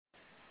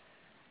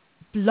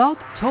Blog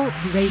Talk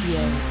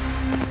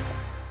Radio.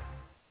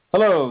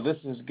 Hello, this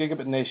is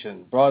Gigabit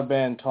Nation,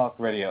 Broadband Talk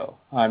Radio.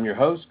 I'm your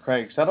host,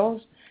 Craig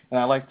Settles, and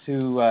I'd like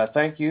to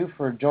thank you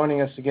for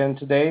joining us again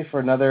today for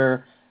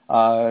another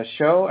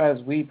show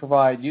as we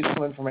provide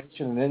useful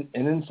information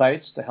and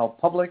insights to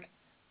help public,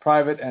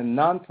 private, and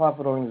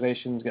nonprofit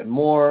organizations get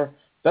more,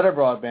 better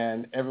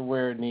broadband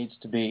everywhere it needs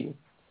to be.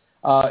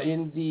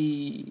 In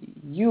the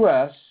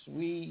U.S.,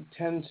 we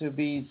tend to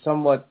be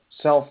somewhat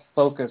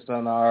self-focused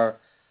on our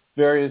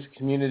various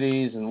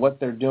communities and what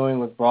they're doing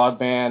with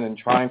broadband and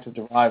trying to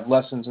derive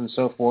lessons and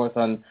so forth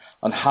on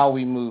how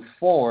we move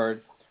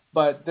forward.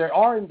 But there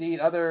are indeed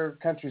other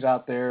countries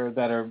out there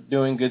that are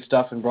doing good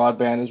stuff in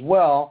broadband as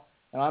well,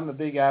 and I'm a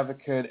big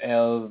advocate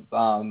of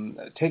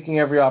taking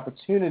every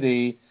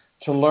opportunity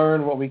to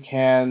learn what we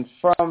can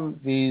from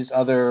these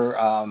other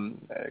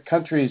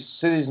countries,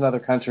 cities and other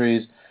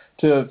countries,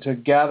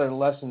 to gather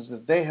lessons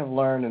that they have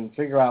learned and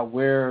figure out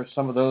where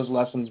some of those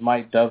lessons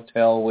might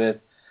dovetail with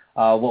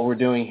what we're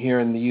doing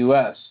here in the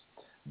U.S.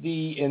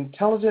 The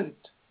Intelligent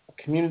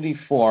Community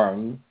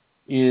Forum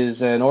is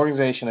an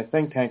organization, a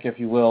think tank, if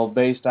you will,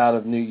 based out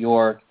of New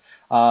York.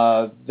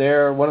 One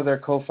of their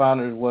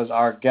co-founders was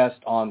our guest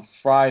on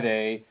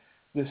Friday,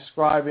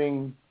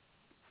 describing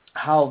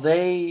how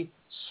they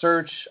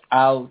search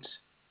out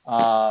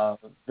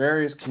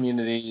various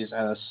communities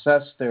and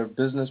assess their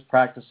business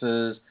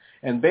practices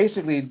and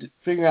basically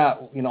figure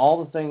out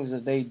all the things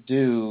that they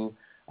do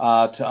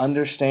to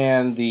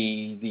understand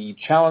the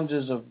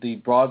challenges of the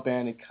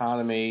broadband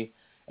economy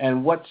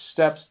and what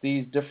steps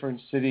these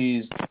different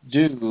cities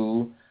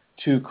do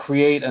to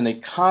create an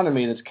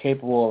economy that's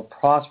capable of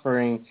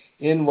prospering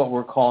in what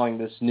we're calling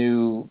this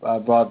new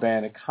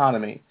broadband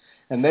economy.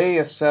 And they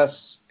assess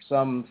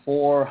some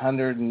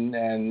 400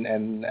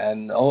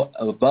 and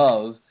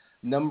above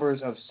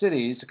numbers of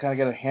cities to kind of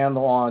get a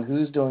handle on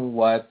who's doing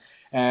what.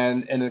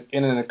 And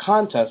in a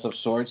contest of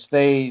sorts,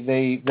 they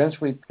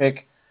eventually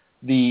pick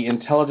the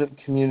Intelligent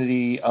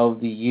Community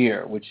of the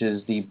Year, which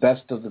is the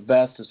best of the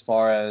best as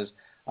far as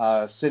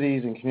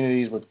cities and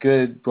communities with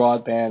good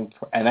broadband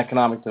and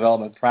economic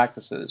development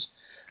practices.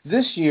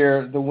 This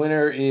year, the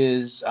winner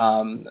is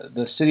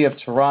the city of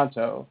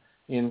Toronto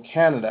in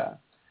Canada,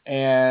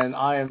 and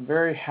I am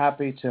very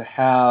happy to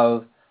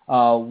have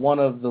one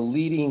of the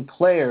leading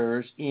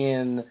players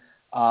in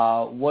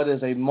what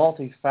is a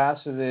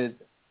multifaceted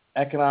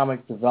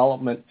economic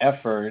development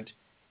effort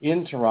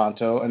in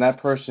Toronto, and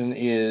that person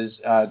is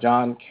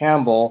John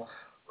Campbell,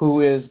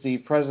 who is the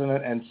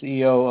president and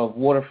CEO of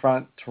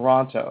Waterfront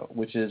Toronto,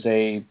 which is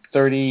a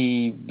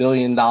 $30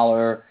 billion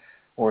or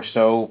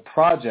so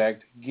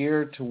project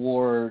geared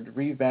toward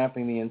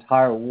revamping the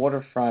entire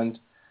waterfront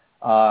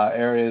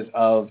areas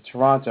of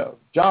Toronto.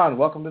 John,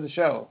 welcome to the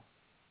show.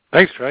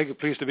 Thanks, Craig.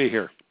 Pleased to be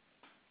here.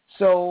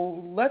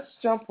 So let's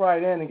jump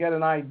right in and get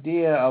an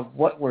idea of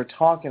what we're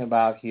talking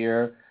about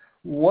here.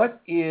 What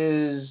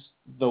is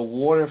the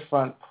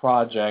Waterfront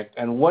project,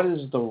 and what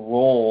is the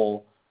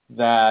role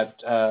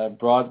that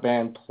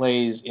broadband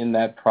plays in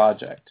that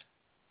project?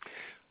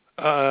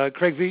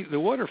 Craig, the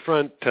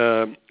Waterfront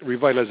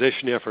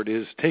revitalization effort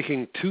is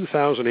taking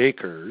 2,000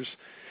 acres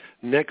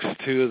next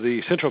to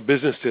the central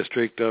business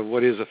district of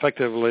what is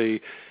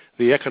effectively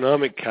the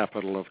economic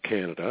capital of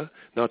Canada,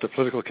 not the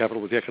political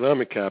capital, but the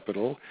economic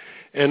capital,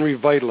 and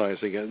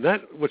revitalizing it.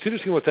 And what's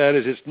interesting about that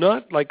is it's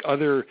not like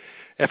other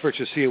efforts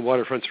you see in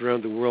waterfronts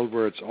around the world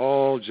where it's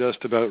all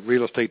just about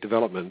real estate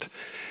development.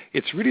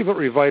 It's really about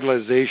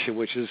revitalization,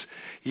 which is,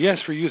 yes,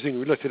 we're using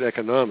real estate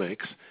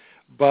economics,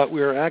 but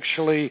we're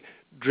actually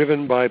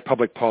driven by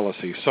public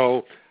policy.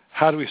 So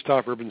how do we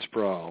stop urban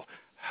sprawl?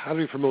 How do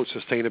we promote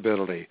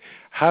sustainability?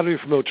 How do we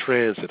promote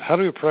transit? How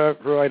do we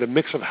provide a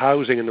mix of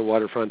housing in the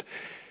waterfront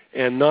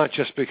and not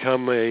just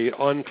become an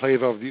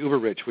enclave of the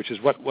uber-rich, which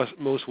is what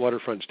most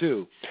waterfronts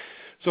do?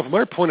 So from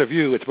our point of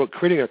view, it's about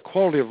creating a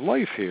quality of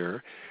life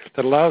here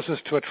that allows us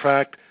to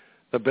attract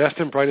the best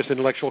and brightest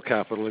intellectual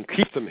capital and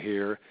keep them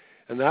here,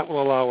 and that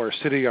will allow our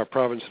city, our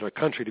province, and our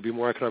country to be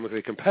more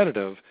economically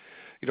competitive,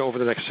 over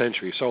the next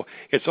century. So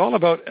it's all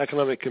about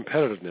economic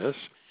competitiveness,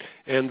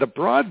 and the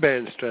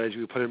broadband strategy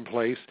we put in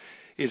place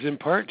is in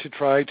part to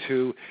try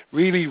to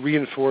really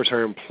reinforce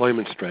our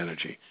employment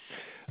strategy.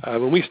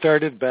 When we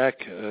started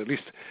back, at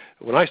least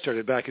when I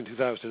started back in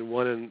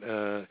 2001 and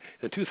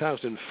in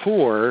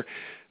 2004,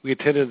 we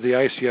attended the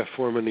ICF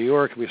Forum in New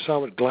York, and we saw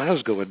what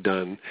Glasgow had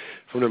done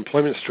from an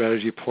employment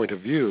strategy point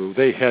of view.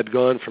 They had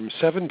gone from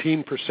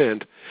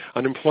 17%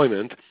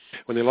 unemployment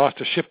when they lost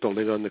a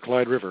shipbuilding on the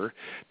Clyde River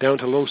down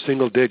to low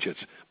single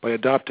digits by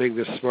adopting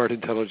this smart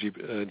intelligent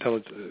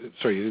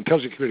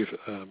community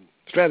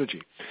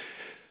strategy.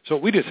 So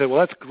we just said,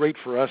 well, that's great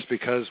for us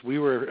because we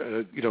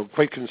were,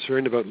 quite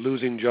concerned about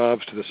losing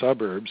jobs to the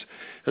suburbs.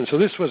 And so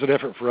this was an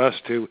effort for us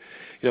to,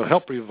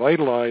 help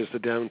revitalize the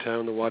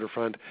downtown, the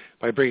waterfront,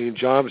 by bringing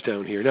jobs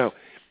down here. Now,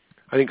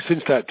 I think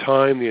since that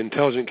time, the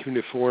Intelligent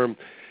Community Forum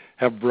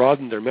have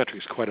broadened their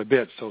metrics quite a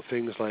bit. So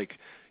things like,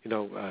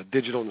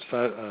 digital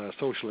and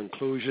social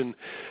inclusion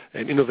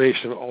and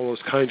innovation, all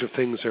those kinds of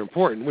things are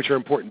important, which are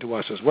important to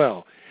us as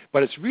well.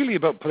 But it's really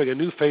about putting a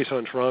new face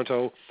on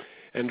Toronto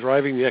and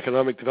driving the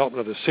economic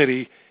development of the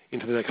city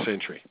into the next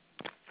century.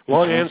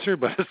 Long answer,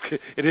 but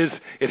it is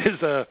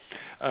a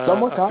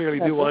fairly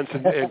nuanced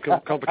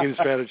and complicated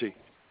strategy.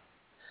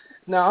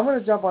 Now, I'm going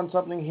to jump on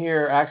something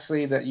here,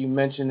 actually, that you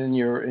mentioned in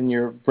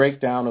your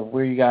breakdown of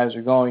where you guys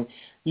are going.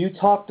 You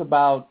talked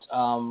about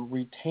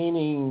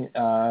retaining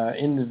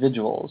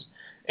individuals,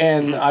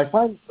 and I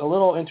find it a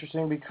little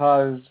interesting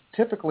because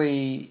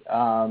typically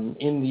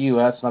in the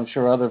U.S., and I'm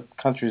sure other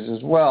countries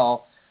as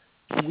well,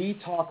 we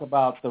talk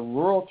about the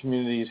rural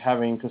communities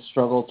having to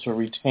struggle to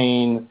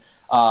retain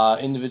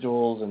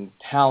individuals and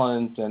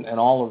talent and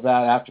all of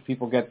that after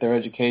people get their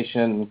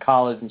education and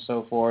college and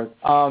so forth.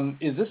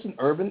 Is this an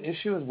urban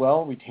issue as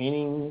well,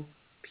 retaining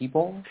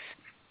people?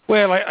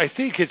 Well, I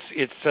think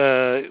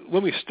it's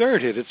when we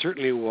started, it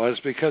certainly was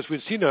because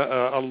we'd seen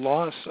a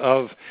loss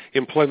of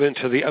employment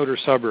to the outer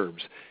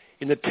suburbs.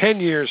 In the 10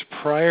 years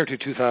prior to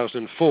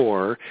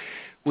 2004,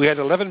 we had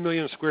 11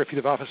 million square feet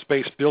of office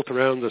space built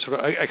around the sort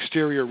of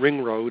exterior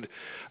ring road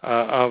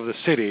of the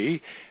city,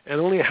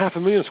 and only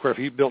 500,000 square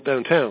feet built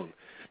downtown.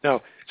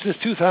 Now, since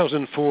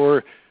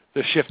 2004,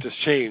 the shift has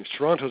changed.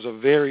 Toronto's a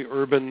very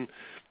urban,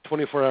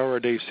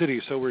 24-hour-a-day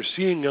city, so we're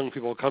seeing young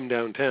people come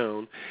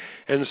downtown.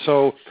 And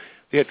so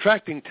the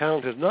attracting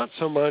talent is not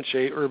so much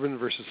a urban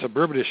versus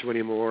suburban issue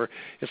anymore.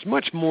 It's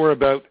much more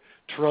about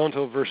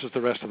Toronto versus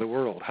the rest of the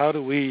world. How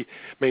do we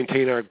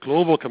maintain our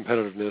global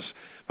competitiveness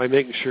by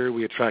making sure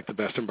we attract the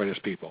best and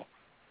brightest people?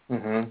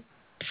 Mm-hmm.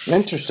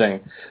 Interesting.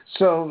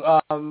 So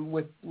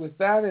with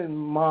that in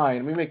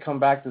mind, we may come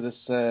back to this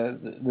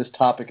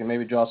topic and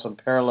maybe draw some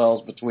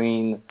parallels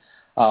between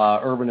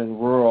urban and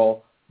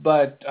rural.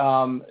 But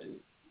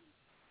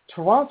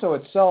Toronto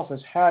itself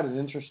has had an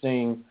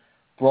interesting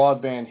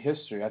broadband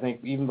history. I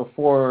think even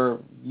before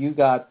you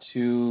got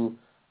to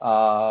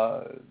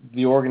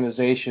the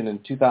organization in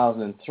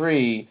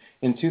 2003,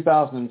 in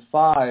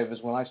 2005 is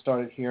when I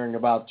started hearing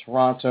about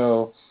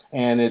Toronto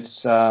and its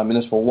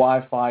municipal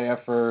Wi-Fi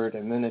effort,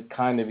 and then it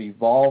kind of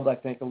evolved, I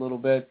think, a little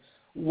bit.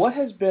 What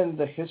has been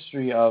the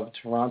history of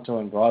Toronto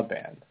and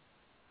broadband?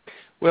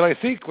 Well, I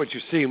think what you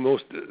see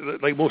most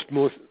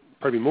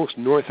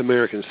North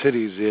American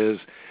cities is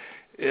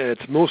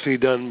it's mostly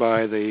done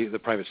by the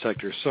private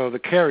sector. So the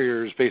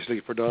carriers basically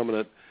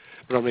predominantly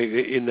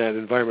in that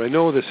environment. I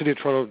know the city of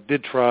Toronto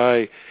did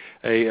try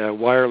a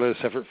wireless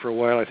effort for a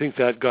while. I think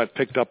that got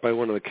picked up by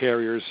one of the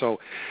carriers. So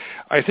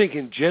I think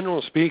in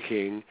general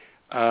speaking,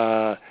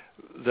 the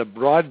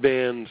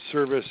broadband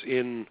service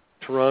in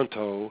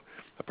Toronto,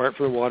 apart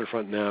from the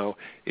Waterfront now,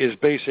 is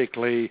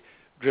basically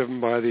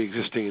driven by the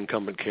existing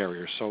incumbent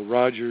carriers. So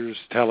Rogers,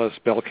 TELUS,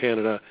 Bell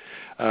Canada,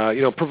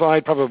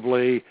 provide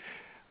probably,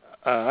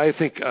 I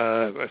think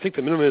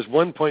the minimum is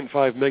 1.5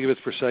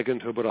 megabits per second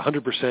to about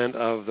 100%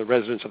 of the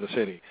residents of the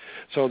city.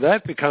 So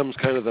that becomes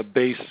kind of the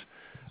base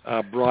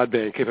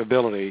broadband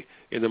capability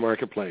in the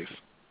marketplace.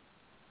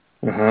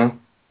 Mm-hmm.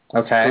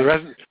 Okay.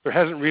 So there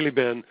hasn't really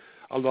been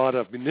a lot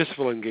of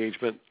municipal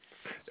engagement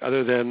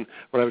other than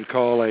what I would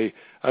call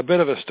a bit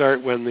of a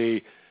start when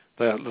the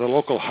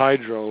local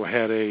hydro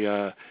had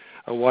a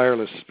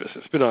wireless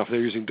spin-off.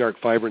 They're using dark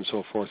fiber and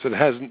so forth. So it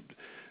hasn't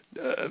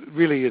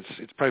really.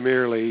 It's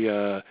primarily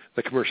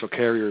the commercial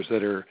carriers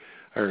that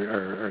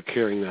are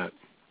carrying that.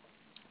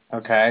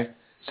 Okay.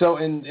 So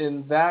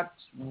in that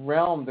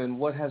realm, then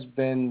what has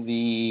been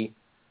the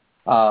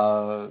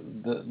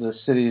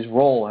city's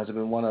role? Has it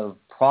been one of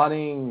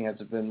prodding? Has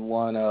it been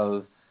one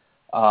of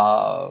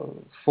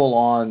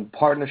full-on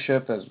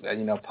partnership? As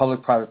you know,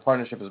 public-private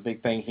partnership is a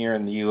big thing here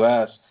in the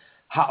U.S.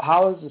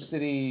 How has the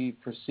city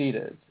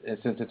proceeded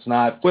since it's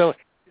not? Well,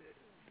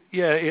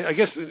 yeah, I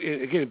guess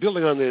again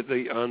building on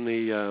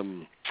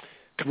the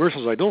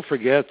commercials, I don't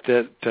forget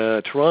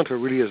that Toronto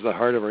really is the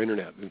heart of our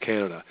internet in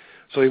Canada.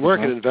 So the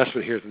market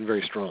investment here has been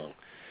very strong.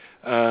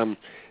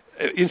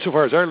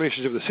 Insofar as our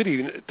relationship with the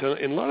city,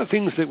 in a lot of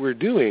things that we're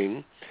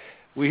doing,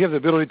 we have the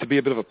ability to be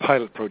a bit of a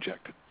pilot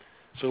project.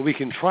 So we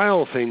can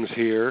trial things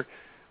here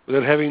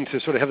without having to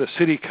sort of have the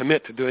city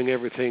commit to doing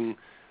everything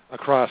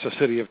across a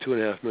city of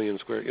 2.5 million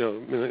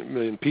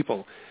million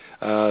people,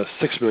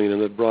 6 million in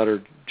the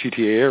broader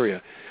GTA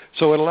area.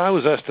 So it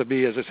allows us to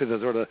be, as I said,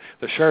 sort of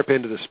the sharp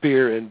end of the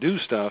spear and do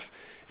stuff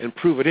and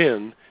prove it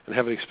in and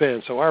have it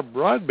expand. So our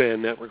broadband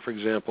network, for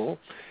example,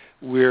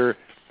 we're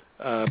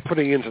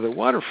putting into the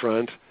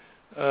Waterfront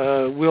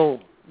will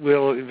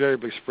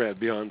invariably spread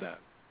beyond that.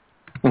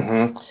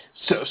 Mm-hmm.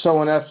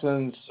 So in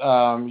essence,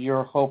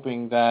 you're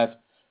hoping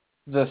that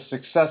the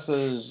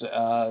successes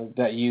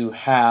that you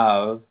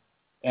have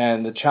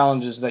and the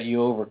challenges that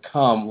you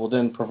overcome will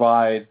then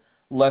provide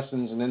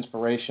lessons and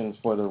inspiration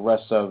for the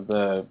rest of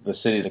the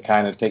city to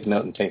kind of take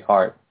note and take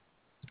heart.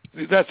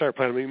 That's our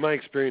plan. I mean, my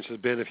experience has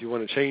been if you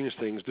want to change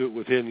things, do it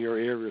within your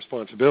area of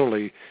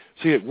responsibility,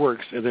 see it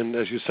works, and then,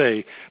 as you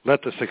say,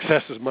 let the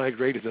successes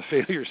migrate and the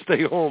failures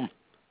stay home.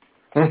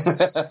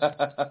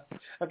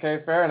 Okay,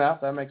 fair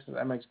enough. That makes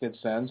good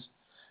sense.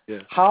 Yeah.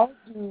 How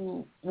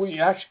do we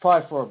actually,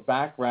 probably for a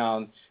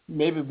background,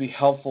 maybe it would be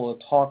helpful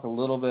to talk a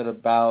little bit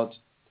about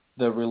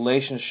the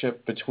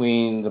relationship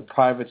between the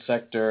private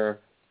sector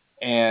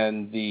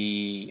and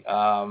the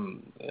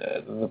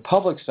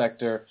public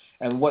sector,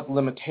 and what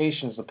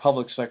limitations the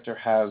public sector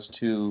has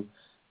to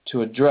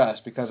address.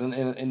 Because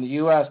in the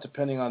U.S.,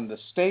 depending on the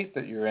state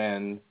that you're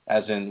in,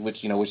 as in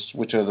which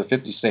are the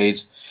 50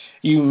 states,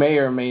 you may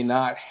or may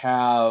not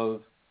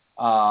have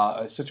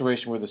a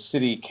situation where the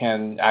city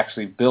can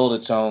actually build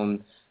its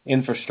own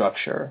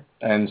infrastructure,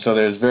 and so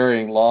there's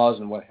varying laws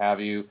and what have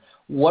you.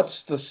 What's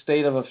the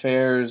state of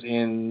affairs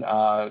in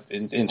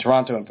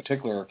Toronto in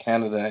particular, or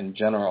Canada in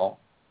general?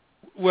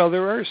 Well,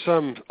 there are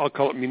some, I'll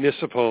call it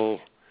municipal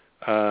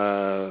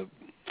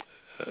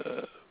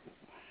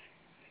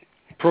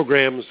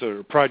programs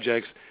or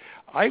projects.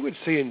 I would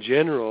say in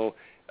general,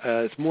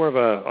 it's more of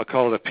I'll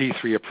call it a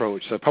P3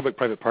 approach, a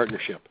public-private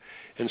partnership.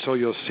 And so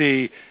you'll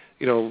see,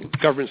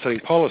 government setting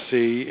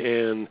policy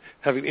and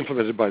having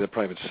implemented by the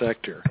private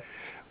sector.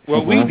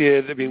 What we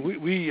did,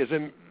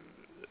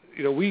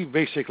 we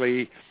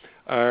basically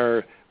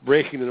are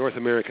breaking the North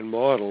American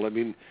model.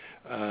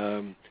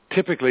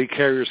 Typically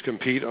carriers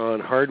compete on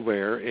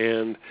hardware,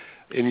 and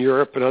in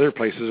Europe and other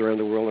places around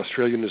the world,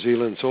 Australia, New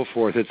Zealand, and so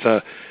forth, it's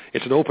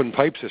an open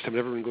pipe system.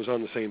 Everyone goes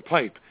on the same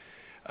pipe.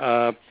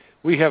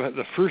 We have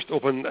the first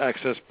open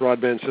access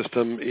broadband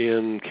system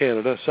in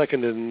Canada,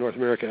 second in North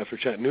America after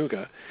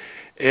Chattanooga,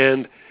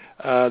 and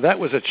that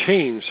was a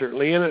change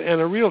certainly,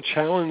 and a real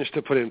challenge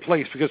to put in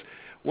place, because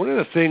one of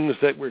the things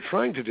that we're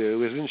trying to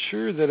do is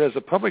ensure that as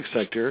a public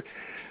sector,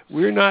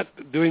 we're not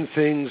doing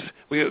things,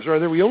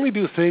 we only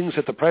do things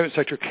that the private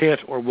sector can't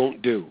or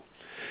won't do.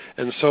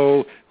 And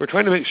so we're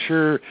trying to make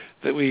sure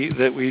that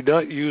we're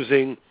not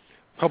using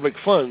public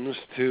funds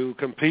to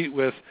compete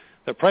with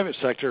the private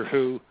sector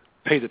who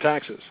pay the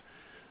taxes.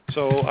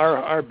 So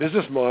our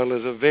business model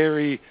is a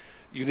very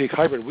unique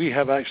hybrid. We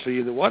have actually,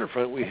 in the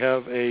Waterfront, we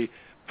have a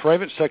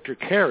private sector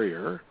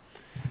carrier,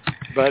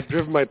 but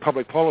driven by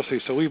public policy.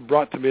 So we've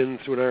brought them in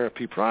through an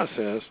RFP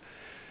process,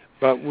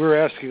 but we're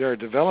asking our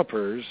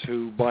developers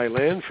who buy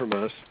land from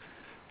us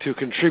to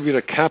contribute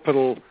a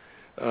capital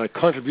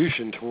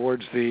contribution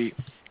towards the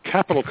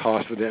capital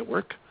cost of the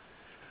network.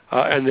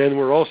 And then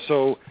we're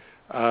also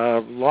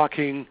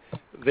locking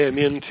them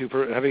into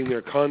having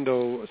their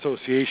condo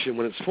association,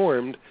 when it's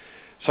formed,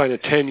 sign a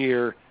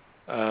 10-year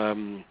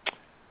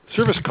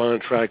service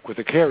contract with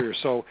the carrier.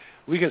 So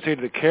we can say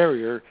to the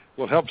carrier,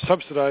 we'll help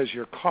subsidize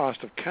your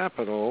cost of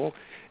capital,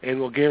 and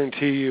we'll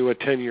guarantee you a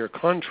 10-year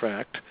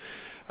contract.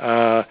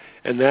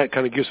 And that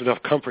kind of gives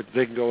enough comfort that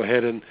they can go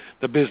ahead and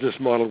the business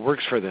model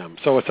works for them.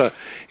 So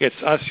it's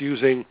us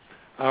using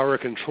our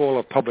control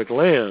of public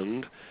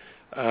land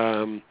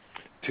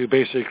to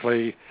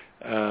basically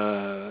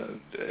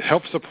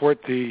help support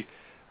the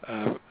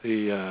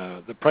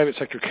private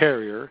sector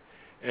carrier,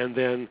 and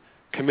then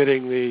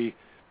committing the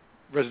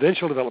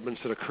residential developments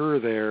that occur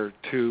there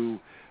to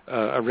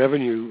a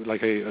revenue,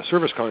 like a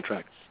service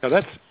contract. Now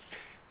that's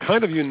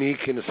kind of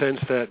unique in the sense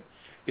that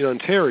in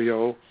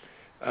Ontario,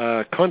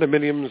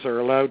 condominiums are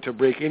allowed to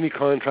break any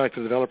contract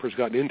the developer's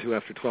gotten into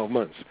after 12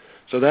 months.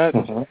 So that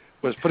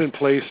was put in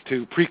place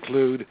to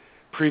preclude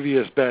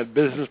previous bad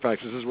business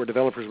practices where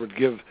developers would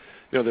give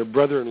their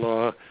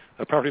brother-in-law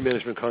a property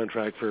management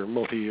contract for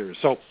multi-years.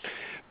 So,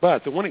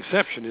 but the one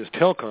exception is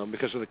telecom,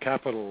 because of the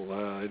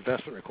capital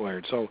investment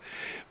required. So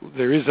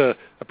there is a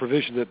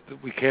provision that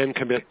we can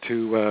commit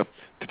to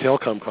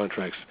telecom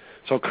contracts.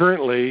 So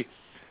currently,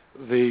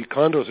 the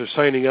condos are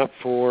signing up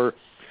for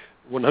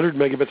 100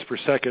 megabits per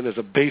second as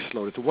a base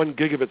load. It's a 1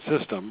 gigabit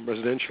system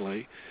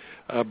residentially,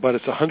 but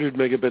it's 100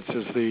 megabits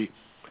as the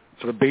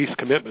sort of base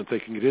commitment they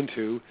can get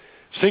into,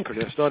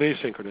 synchronous, not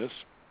asynchronous,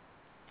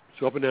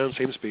 so up and down,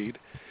 same speed,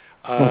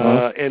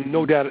 and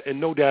no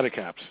data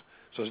caps.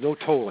 So there's no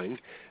tolling,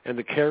 and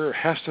the carrier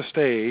has to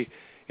stay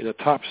in the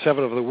top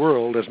 7 of the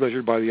world as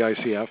measured by the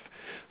ICF,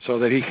 so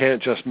that he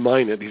can't just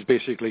mine it. He's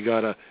basically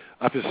got to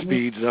up his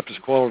speeds and up his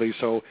quality.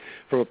 So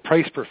from a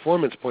price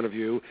performance point of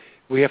view,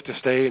 we have to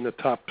stay in the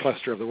top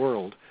cluster of the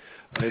world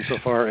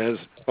insofar as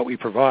what we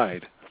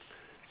provide.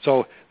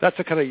 So that's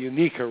a kind of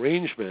unique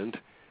arrangement,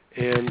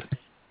 and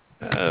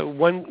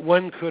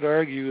one could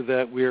argue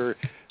that we're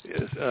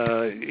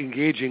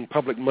engaging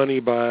public money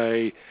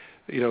by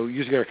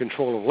using our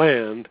control of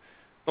land,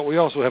 but we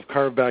also have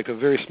carved back a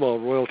very small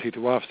royalty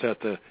to offset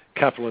the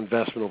capital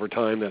investment over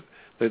time that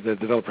the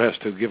developer has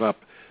to give up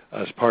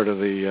as part of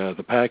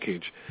the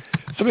package.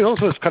 Something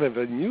also that's kind of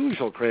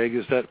unusual, Craig,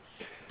 is that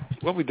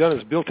what we've done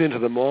is built into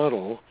the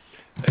model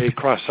a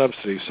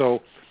cross-subsidy.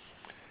 So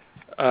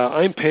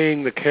I'm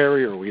paying the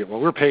carrier,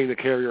 we're paying the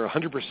carrier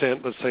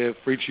 100%, let's say,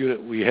 for each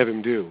unit we have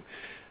him do.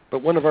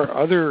 But one of our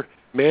other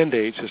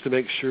mandates is to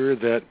make sure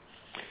that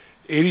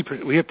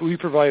we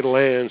provide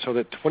land so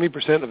that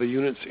 20% of the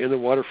units in the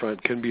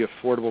waterfront can be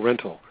affordable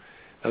rental.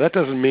 Now that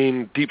doesn't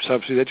mean deep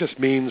subsidy. That just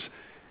means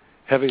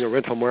having a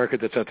rental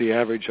market that's at the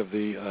average of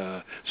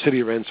the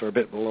city rents or a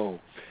bit below.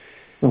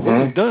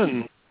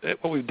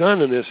 What we've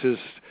done in this is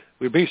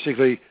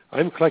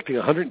I'm collecting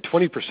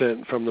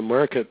 120% from the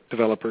market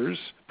developers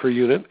per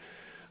unit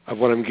of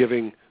what I'm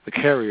giving the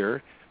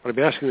carrier, but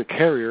I'm asking the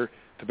carrier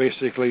to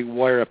basically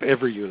wire up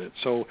every unit.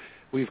 So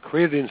we've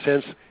created, in a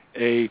sense,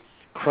 a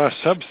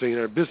cross-subsidy in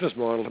our business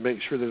model to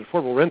make sure that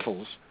affordable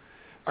rentals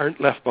aren't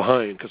left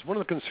behind. Because one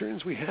of the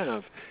concerns we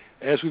have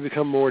as we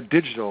become more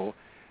digital,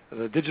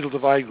 the digital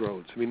divide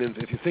grows. I mean,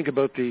 if you think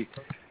about the,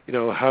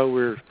 how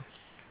we're,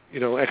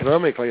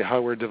 economically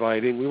how we're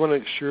dividing, we want to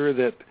make sure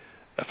that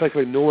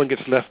effectively no one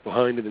gets left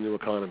behind in the new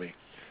economy.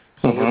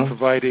 So we're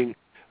providing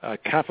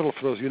capital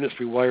for those units to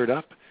be wired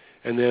up,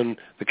 and then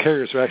the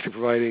carriers are actually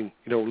providing,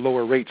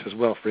 lower rates as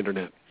well for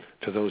internet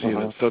to those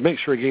units. So make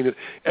sure, again, that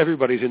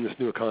everybody's in this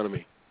new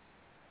economy.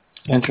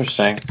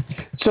 Interesting.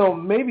 So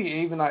maybe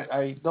even,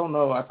 I don't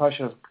know, I probably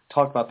should have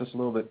talked about this a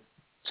little bit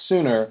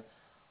sooner.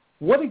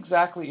 What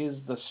exactly is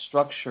the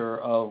structure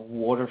of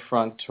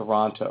Waterfront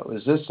Toronto?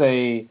 Is this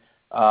a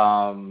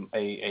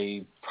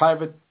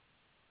private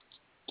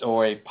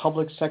or a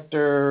public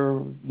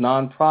sector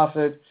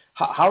nonprofit?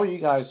 How are you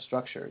guys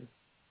structured?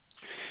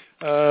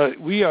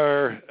 We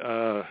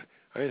are,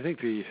 I think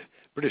the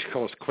British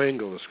call us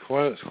QANGOs,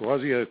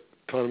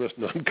 quasi-autonomous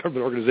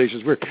non-government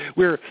organizations.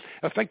 We're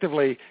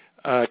effectively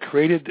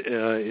created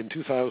in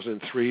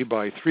 2003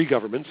 by three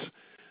governments,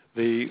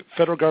 the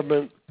federal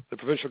government, the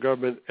provincial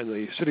government, and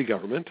the city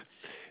government.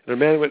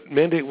 And our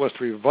mandate was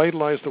to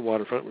revitalize the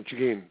waterfront, which,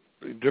 again,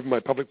 driven by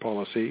public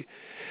policy.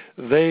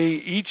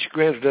 They each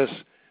granted us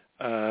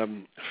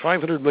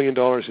 $500 million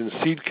in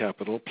seed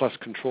capital plus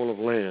control of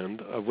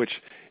land, of which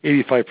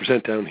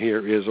 85% down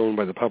here is owned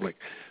by the public.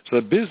 So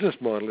the business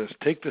model is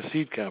take the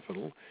seed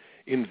capital,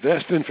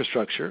 invest in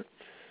infrastructure,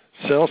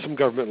 sell some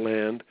government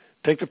land,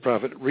 take the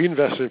profit,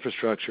 reinvest in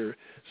infrastructure,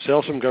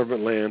 sell some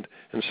government land,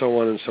 and so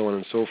on and so on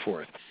and so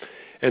forth.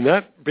 And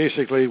that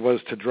basically was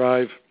to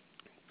drive,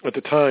 at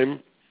the time,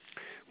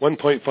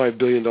 $1.5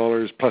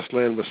 billion plus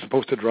land was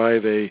supposed to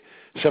drive a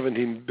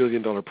 $17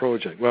 billion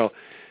project. Well,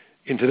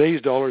 in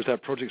today's dollars,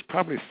 that project's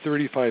probably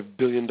 $35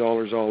 billion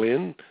all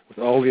in, with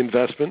all the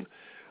investment,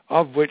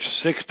 of which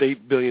 $6 to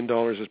 $8 billion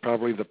is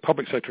probably the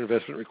public sector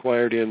investment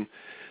required in,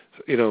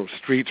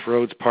 streets,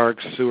 roads,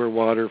 parks, sewer,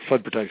 water,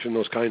 flood protection,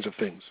 those kinds of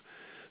things.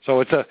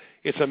 So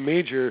it's a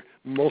major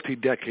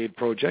multi-decade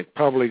project,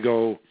 probably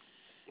go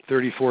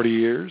 30, 40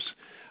 years,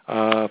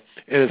 and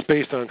it's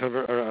based on kind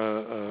of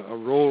a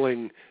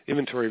rolling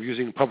inventory of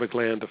using public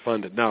land to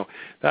fund it. Now,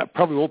 that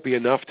probably won't be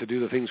enough to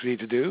do the things we need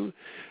to do,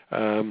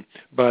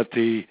 but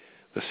the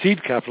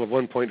seed capital of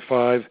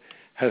 1.5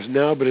 has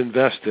now been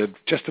invested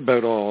just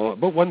about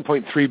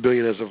 $1.3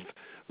 billion as of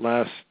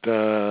last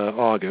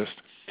August.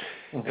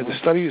 And the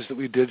studies that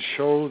we did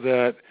show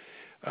that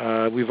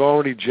we've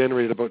already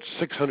generated about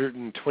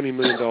 $620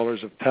 million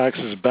of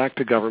taxes back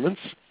to governments,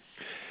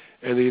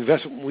 and the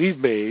investment we've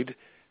made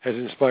has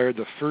inspired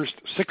the first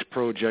 6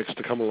 projects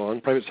to come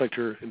along, private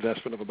sector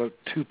investment of about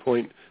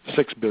 $2.6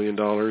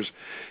 billion,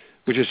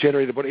 which has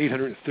generated about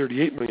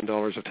 $838 million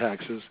of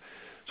taxes.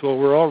 So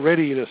we're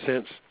already, in a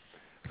sense,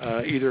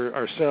 either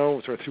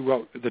ourselves or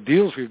through the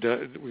deals we've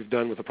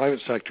done with the private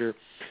sector,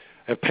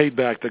 have paid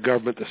back the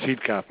government the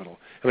seed capital.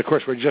 And, of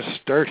course, we're just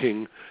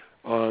starting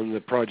on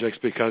the projects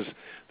because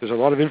there's a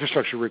lot of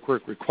infrastructure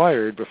work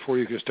required before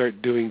you can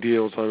start doing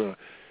deals on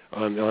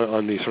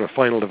the sort of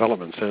final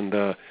developments. And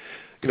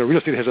real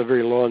estate has a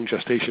very long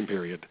gestation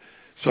period.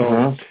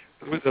 So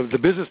the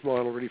business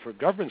model, really, from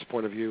government's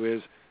point of view,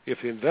 is if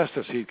they invest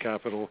the seed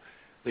capital,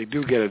 they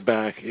do get it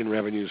back in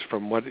revenues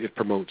from what it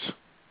promotes.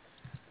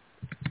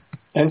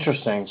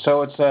 Interesting.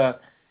 So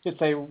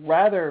it's a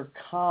rather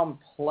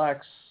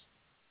complex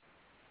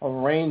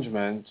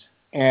arrangement.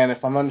 And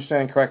if I'm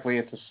understanding correctly,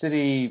 it's a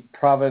city,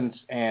 province,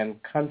 and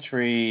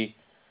country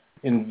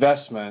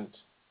investment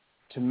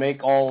to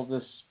make all of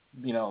this,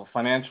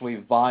 financially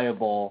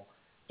viable.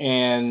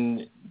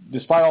 And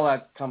despite all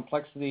that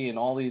complexity and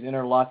all these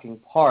interlocking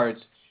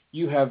parts,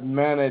 you have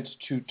managed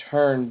to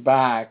turn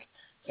back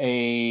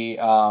a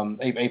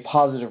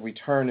positive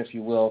return, if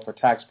you will, for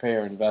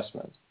taxpayer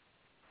investment.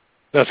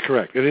 That's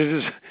correct.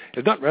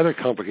 It's not rather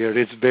complicated.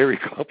 It's very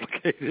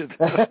complicated.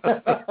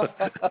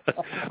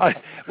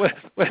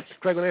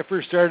 Craig, when I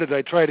first started,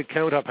 I tried to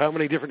count up how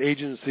many different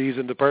agencies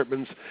and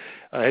departments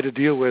I had to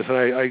deal with, and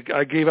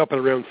I gave up at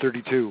around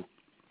 32.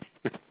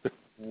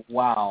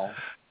 Wow.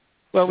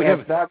 Well, we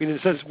have, in a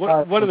sense,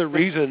 one of the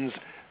reasons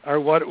are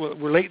what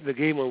we're late in the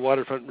game on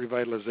waterfront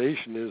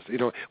revitalization is,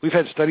 we've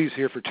had studies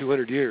here for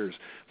 200 years.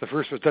 The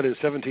first was done in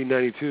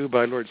 1792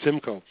 by Lord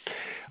Simcoe,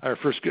 our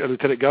first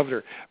lieutenant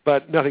governor,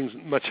 but nothing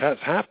much has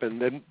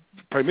happened, and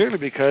primarily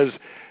because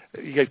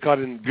you get caught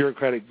in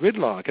bureaucratic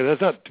gridlock. And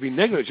that's not to be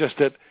negative, it's just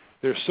that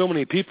there's so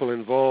many people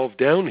involved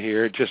down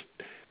here, it's just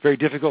very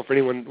difficult for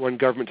any one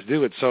government to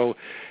do it. So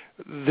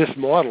this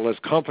model, as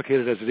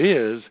complicated as it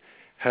is,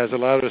 has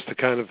allowed us to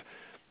kind of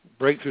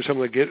break through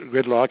some of the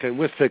gridlock, and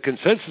with the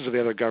consensus of the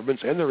other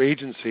governments and their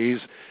agencies,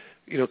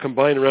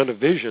 combine around a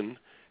vision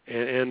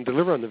and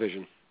deliver on the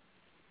vision.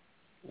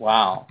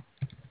 Wow.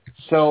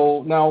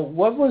 So now,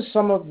 what was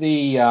some of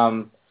the,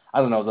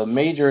 the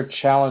major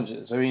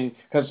challenges? I mean,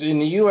 because in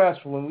the U.S.,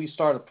 when we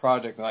start a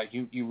project, like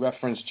you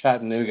referenced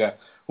Chattanooga,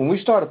 when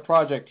we start a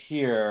project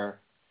here,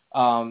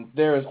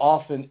 there is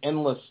often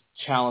endless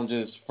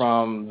challenges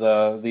from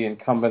the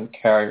incumbent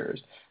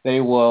carriers. They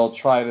will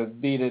try to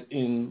beat it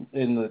in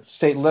the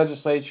state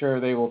legislature.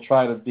 They will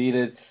try to beat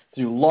it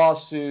through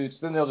lawsuits.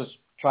 Then they'll just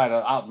try to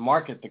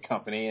outmarket the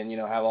company and,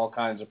 have all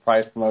kinds of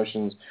price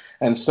promotions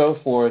and so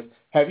forth.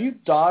 Have you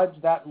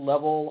dodged that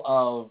level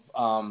of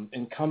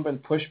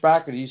incumbent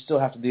pushback, or do you still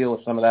have to deal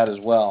with some of that as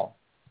well?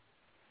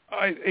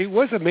 It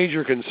was a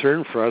major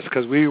concern for us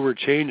because we were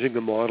changing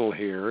the model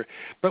here,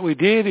 but we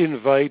did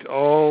invite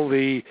all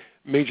the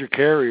major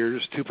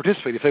carriers to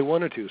participate if they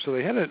wanted to. So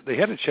they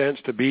had a chance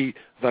to be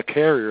the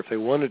carrier if they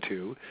wanted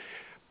to.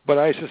 But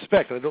I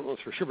suspect, I don't know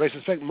this for sure, but I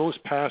suspect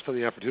most passed on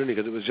the opportunity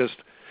because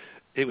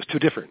it was too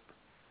different.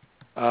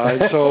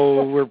 And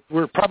so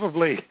we're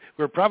probably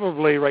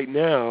right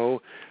now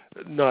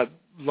not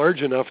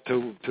large enough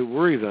to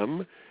worry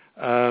them.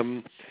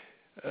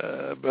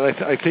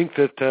 But I think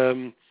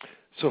that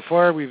so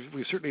far we've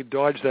certainly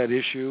dodged that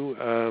issue.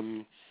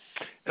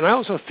 And I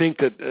also think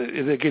that,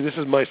 and again, this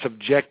is my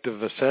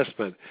subjective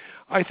assessment,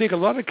 I think a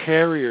lot of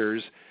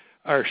carriers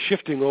are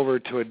shifting over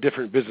to a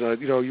different business.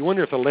 You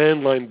wonder if the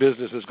landline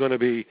business is going to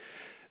be,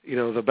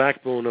 the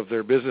backbone of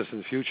their business in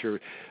the future.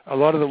 A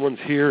lot of the ones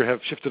here have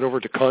shifted over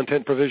to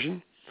content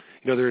provision.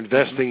 They're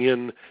investing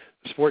in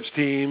sports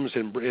teams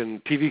and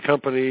in TV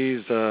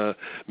companies,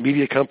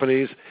 media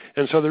companies.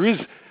 And so there is,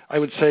 I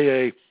would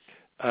say,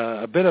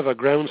 a bit of a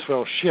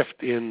groundswell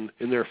shift in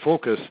their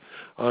focus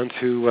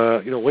onto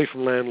away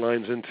from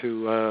landlines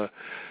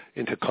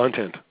into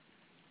content.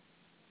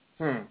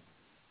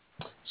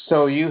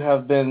 So you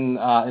have been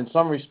in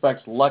some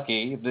respects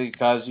lucky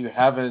because you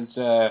haven't,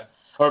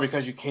 or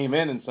because you came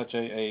in such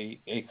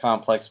a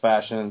complex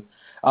fashion.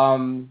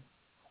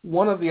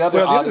 One of the other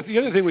the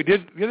other thing we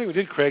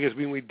did, Craig, is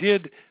we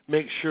did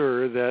make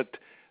sure that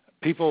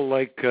people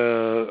like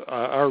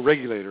our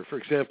regulator, for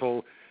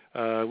example.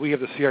 We have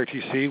the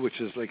CRTC,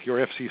 which is like your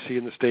FCC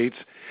in the States.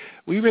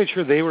 We made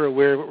sure they were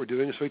aware of what we're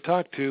doing. So we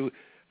talked to,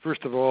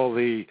 first of all,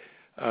 the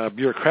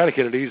bureaucratic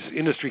entities,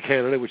 Industry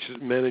Canada, which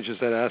manages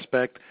that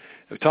aspect.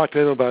 We talked to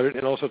them about it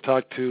and also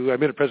I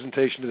made a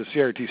presentation to the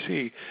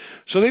CRTC.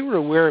 So they were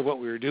aware of what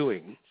we were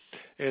doing.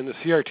 And the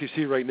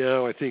CRTC right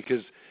now, I think,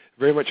 is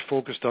very much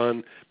focused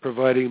on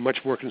providing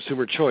much more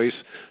consumer choice.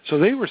 So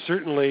they were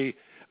certainly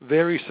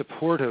very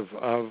supportive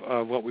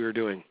of what we were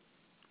doing.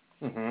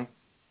 Mm-hmm.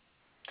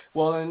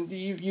 Well, and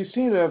you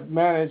seem to have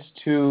managed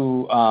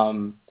to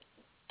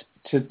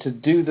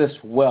do this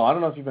well. I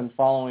don't know if you've been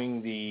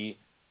following the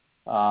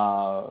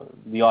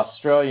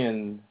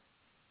Australian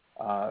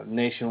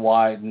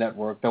nationwide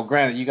network. Though,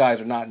 granted, you guys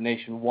are not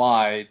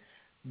nationwide,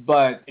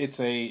 but it's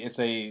a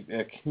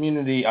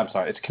community.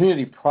 It's a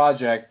community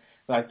project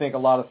that I think a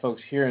lot of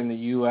folks here in the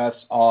U.S.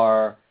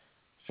 are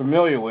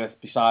familiar with.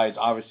 Besides,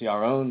 obviously,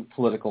 our own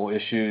political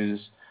issues.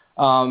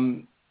 Are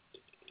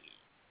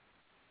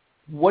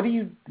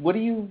you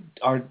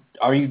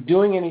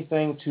doing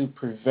anything to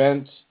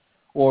prevent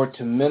or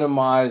to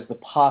minimize the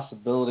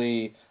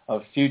possibility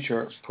of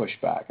future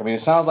pushback? I mean,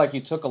 it sounds like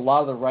you took a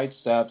lot of the right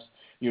steps.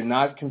 You're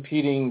not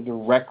competing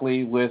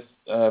directly with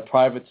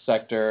private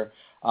sector.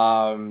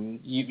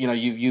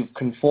 You've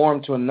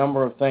conformed to a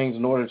number of things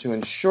in order to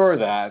ensure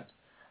that.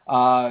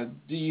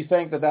 Do you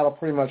think that that'll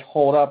pretty much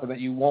hold up and that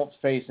you won't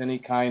face any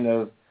kind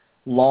of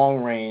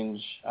long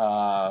range,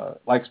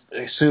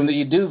 assume that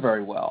you do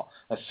very well.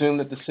 Assume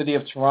that the city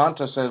of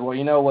Toronto says, well,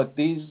 you know what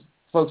these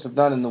folks have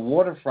done in the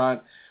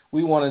waterfront,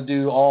 we want to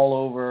do all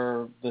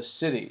over the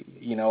city,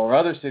 or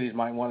other cities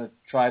might want to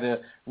try to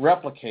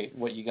replicate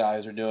what you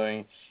guys are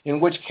doing,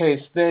 in which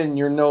case then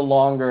you're no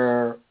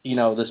longer,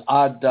 this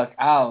odd duck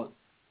out.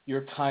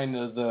 You're kind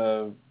of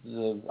the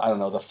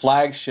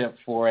flagship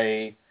for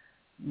a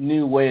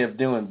new way of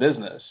doing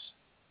business.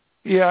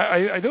 Yeah,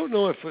 I don't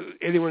know if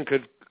anyone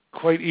could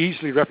quite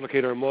easily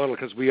replicate our model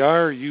because we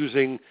are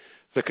using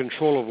the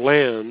control of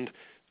land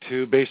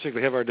to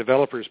basically have our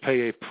developers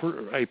pay a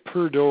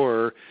per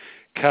door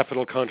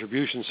capital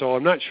contribution. So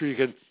I'm not sure you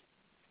could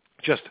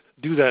just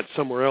do that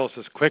somewhere else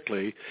as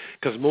quickly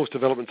because most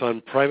developments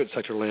on private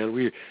sector land,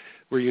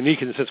 we're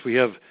unique in the sense we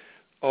have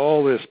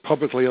all this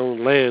publicly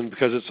owned land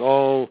because it's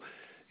all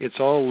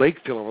lake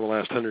fill over the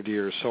last 100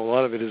 years. So a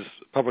lot of it is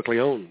publicly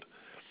owned.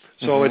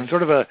 So It's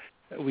sort of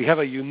we have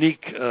a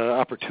unique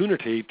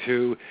opportunity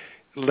to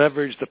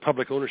leverage the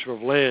public ownership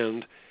of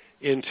land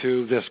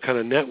into this kind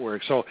of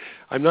network. So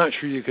I'm not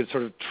sure you could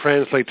sort of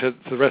translate to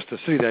the rest of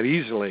the city that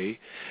easily.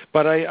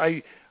 But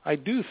I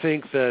do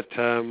think that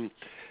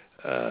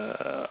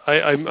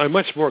I'm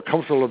much more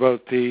comfortable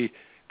about the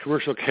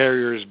commercial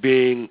carriers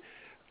being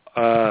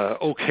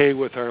okay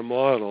with our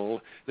model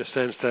in the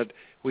sense that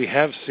we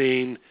have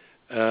seen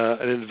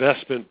an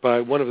investment by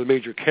one of the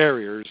major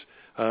carriers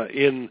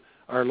in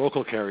our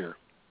local carrier.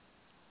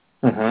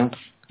 Mm-hmm.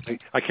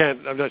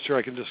 I'm not sure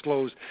I can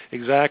disclose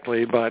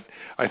exactly, but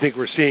I think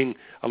we're seeing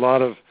a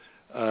lot of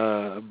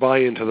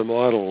buy-in to the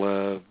model,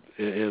 or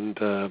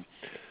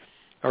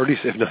at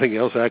least, if nothing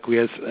else,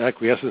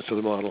 acquiescence to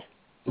the model.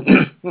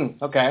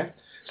 Okay.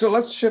 So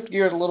let's shift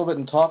gears a little bit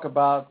and talk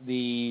about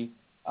the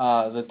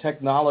the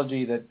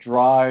technology that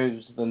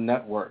drives the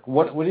network?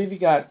 What have you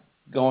got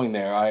going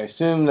there? I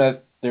assume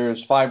that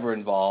there's fiber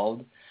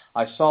involved.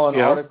 I saw an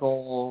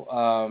article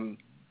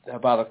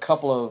about a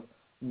couple of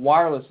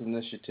wireless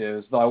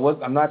initiatives,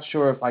 though I'm not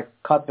sure if I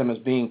cut them as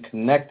being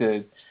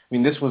connected. I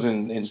mean, this was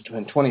in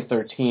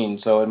 2013,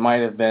 so it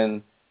might have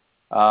been,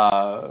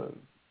 a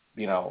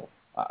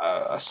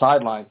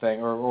sideline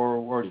thing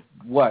or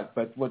what.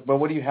 But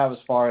what do you have as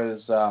far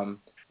as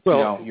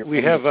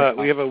we have a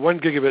 1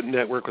 gigabit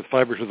network with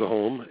fiber to the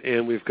home,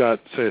 and we've got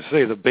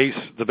say the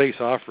base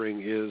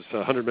offering is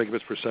 100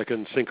 megabits per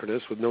second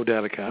synchronous with no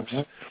data caps.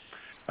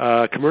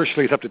 Mm-hmm.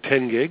 Commercially, it's up to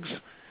 10 gigs.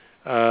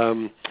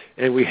 And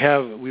we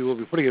will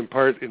be putting in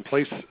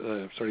place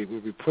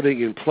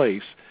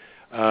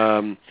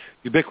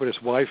ubiquitous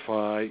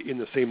Wi-Fi in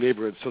the same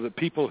neighborhood, so that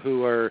people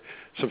who are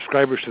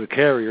subscribers to the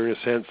carrier, in a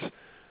sense,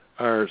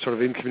 are sort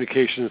of in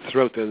communication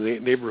throughout the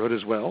neighborhood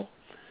as well.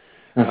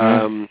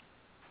 Mm-hmm.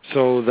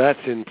 So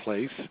that's in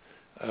place.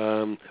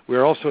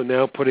 We're also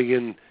now putting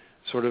in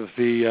sort of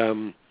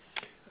the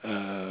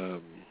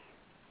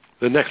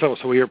next level.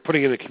 So we are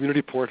putting in a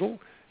community portal,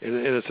 and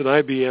it's an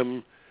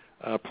IBM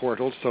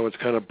portal, so it's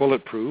kind of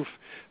bulletproof,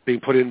 being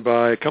put in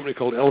by a company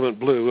called Element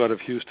Blue out of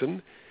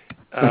Houston.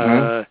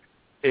 Mm-hmm.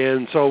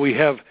 And so we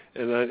have,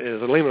 as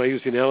a layman I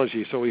use the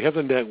analogy, so we have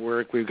the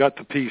network, we've got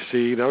the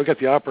PC, now we've got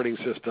the operating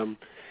system,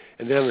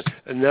 and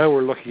now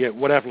we're looking at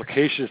what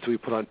applications do we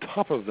put on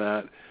top of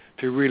that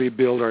to really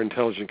build our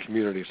intelligent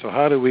community. So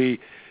how do we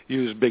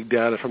use big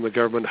data from the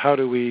government? How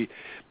do we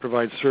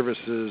provide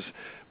services,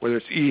 whether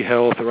it's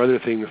e-health or other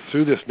things,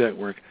 through this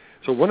network?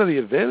 So one of the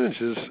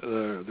advantages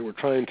that we're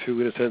trying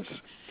to, in a sense,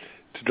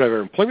 to drive our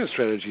employment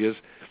strategy is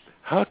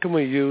how can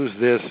we use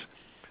this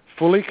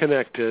fully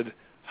connected,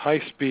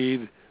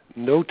 high-speed,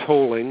 no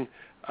tolling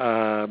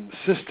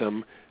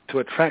system to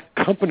attract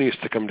companies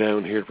to come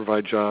down here to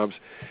provide jobs,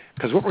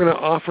 because what we're going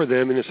to offer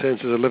them, in a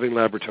sense, is a living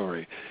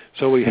laboratory.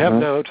 So we have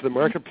now to the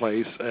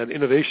marketplace an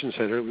innovation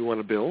center we want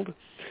to build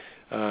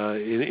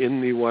in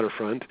the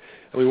Waterfront,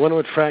 and we want to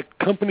attract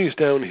companies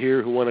down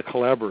here who want to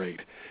collaborate,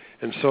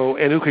 and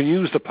who can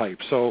use the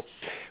pipe. So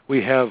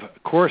we have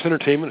Chorus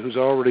Entertainment, who's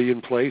already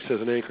in place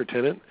as an anchor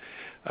tenant.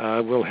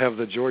 We'll have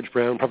the George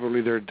Brown,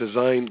 probably their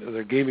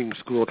gaming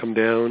school, come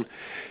down.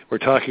 We're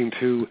talking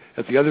to,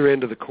 at the other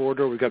end of the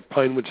corridor, we've got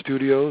Pinewood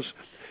Studios.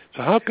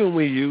 So how can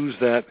we use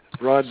that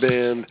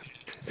broadband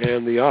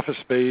and the office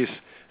space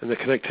and the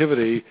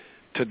connectivity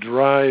to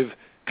drive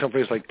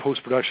companies like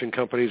post-production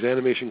companies,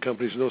 animation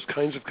companies, and those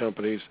kinds of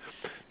companies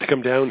to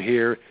come down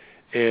here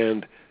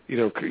and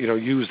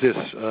use this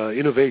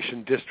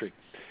innovation district?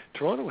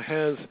 Toronto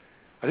has,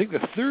 I think, the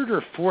third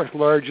or fourth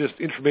largest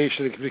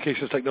information and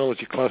communications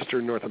technology cluster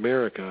in North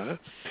America.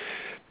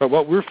 But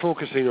what we're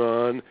focusing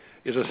on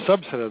is a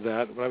subset of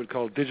that, what I would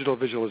call digital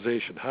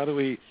visualization. How do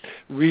we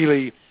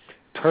really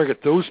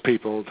target those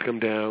people to come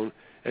down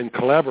and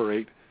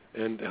collaborate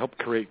and help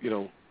create,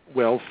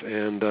 wealth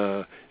and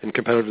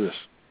competitiveness?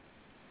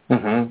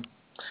 Mm-hmm.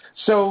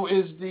 So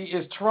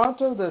is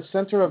Toronto the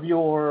center of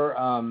your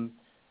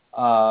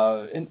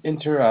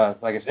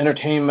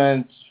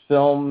entertainment,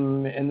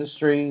 film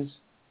industries?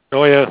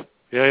 Oh yeah.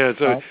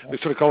 So we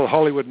sort of call it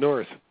Hollywood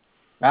North.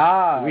 We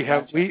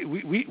have gotcha.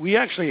 we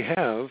actually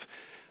have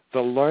the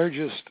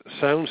largest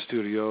sound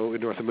studio in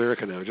North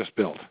America now, just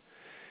built,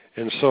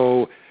 and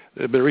so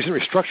there's been a recent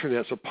restructuring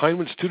that. So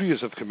Pinewood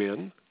Studios have come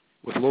in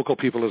with local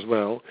people as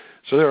well,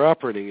 so they're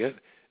operating it,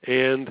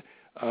 and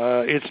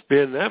it's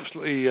been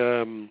absolutely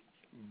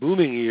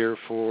booming year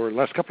for the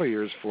last couple of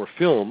years for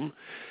film.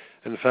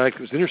 In fact,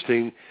 it was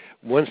interesting.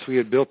 Once we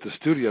had built the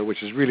studio,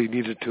 which is really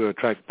needed to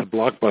attract the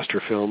blockbuster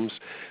films,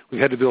 we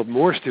had to build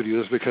more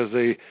studios because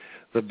the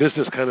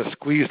business kind of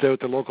squeezed out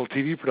the local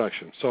TV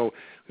production. So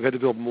we've had to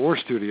build more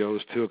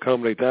studios to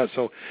accommodate that.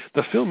 So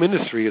the film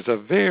industry is a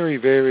very,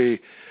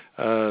 very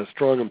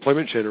strong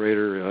employment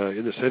generator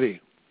in the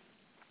city.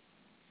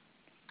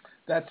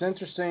 That's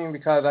interesting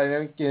because I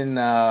think in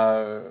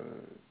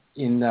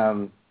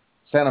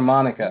Santa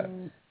Monica,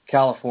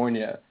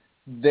 California,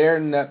 their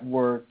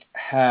network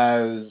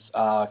has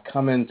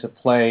come into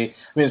play.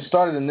 I mean, it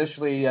started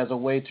initially as a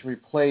way to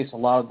replace a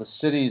lot of the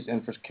city's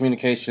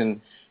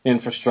communication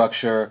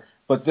infrastructure,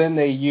 but then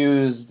they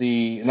used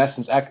in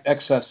essence,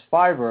 excess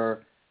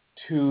fiber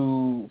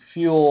to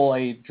fuel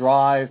a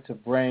drive to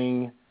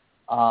bring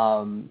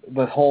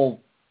the whole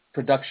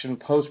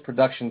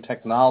post-production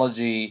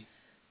technology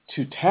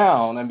to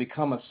town and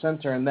become a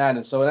center in that.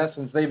 And so in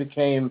essence, they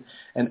became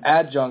an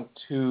adjunct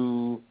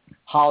to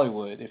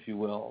Hollywood, if you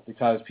will,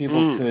 because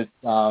people could,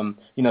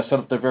 set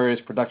up their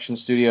various production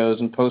studios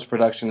and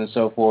post-production and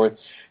so forth,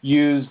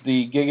 use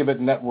the gigabit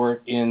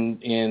network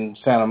in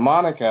Santa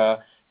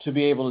Monica to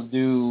be able to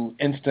do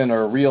instant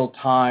or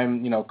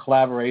real-time,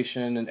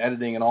 collaboration and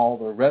editing and all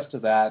the rest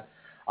of that.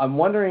 I'm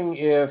wondering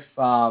if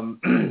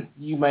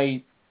you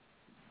may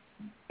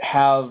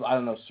have,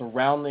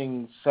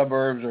 surrounding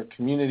suburbs or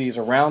communities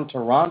around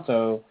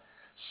Toronto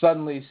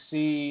suddenly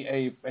see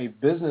a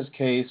business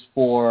case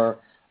for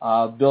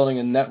building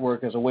a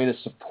network as a way to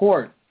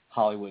support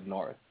Hollywood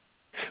North.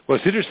 Well,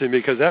 it's interesting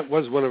because that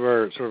was one of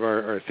our sort of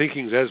our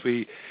thinkings as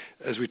we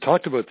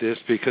talked about this,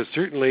 because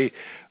certainly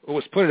what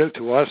was pointed out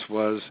to us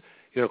was,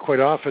 quite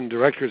often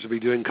directors would be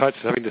doing cuts,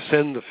 having to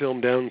send the film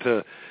down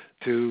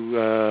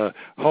to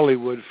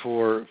Hollywood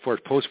for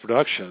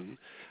post-production.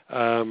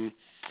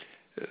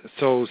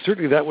 So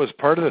certainly that was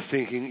part of the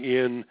thinking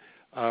in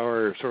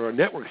our sort of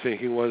network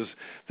thinking, was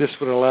this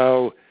would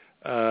allow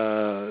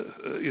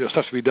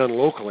stuff to be done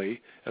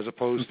locally as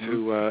opposed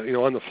to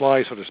on the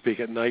fly, so to speak,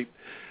 at night.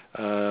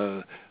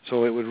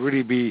 So it would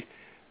really be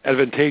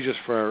advantageous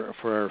for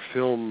our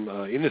film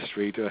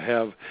industry to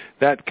have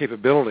that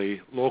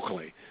capability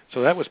locally.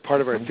 So that was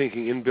part of our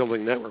thinking in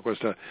building network, was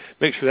to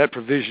make sure that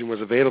provision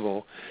was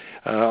available.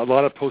 A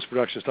lot of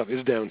post-production stuff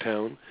is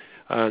downtown,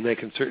 and they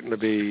can certainly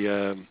be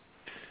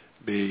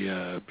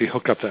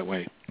hooked up that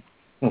way.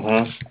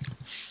 Mm-hmm.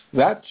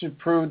 That should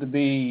prove to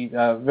be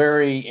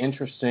very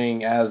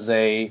interesting as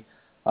as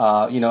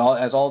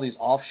all these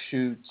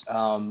offshoot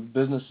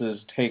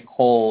businesses take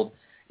hold.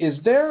 Is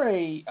there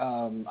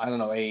I'm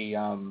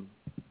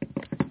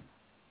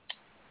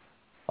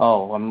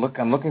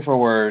looking for a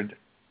word,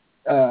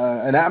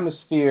 an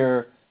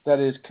atmosphere that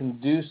is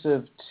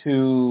conducive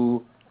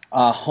to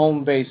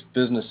home-based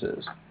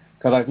businesses?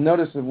 Because I've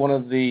noticed that one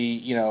of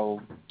the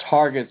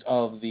targets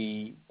of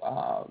the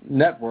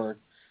network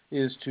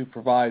is to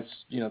provide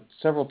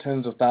several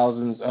tens of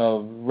thousands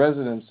of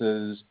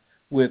residences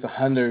with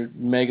 100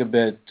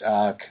 megabit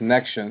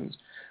connections.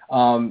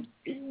 One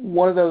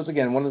of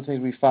the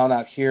things we found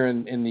out here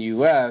in the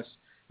U.S.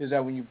 is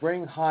that when you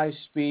bring high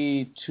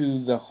speed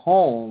to the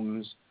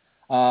homes,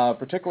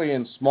 particularly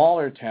in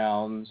smaller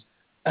towns,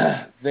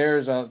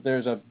 there's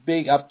a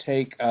big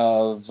uptake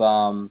of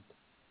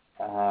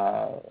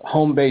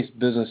home-based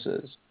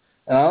businesses.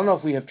 And I don't know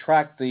if we have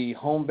tracked the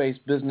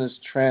home-based business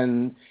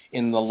trend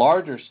in the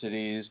larger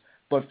cities,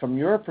 but from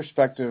your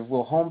perspective,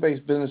 will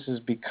home-based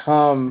businesses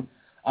become,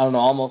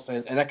 almost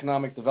an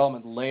economic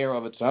development layer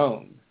of its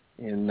own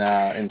in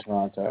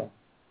Toronto?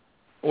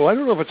 Well, I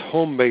don't know if it's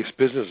home-based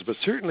business, but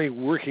certainly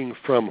working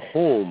from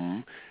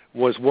home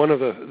was one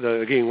of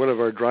one of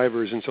our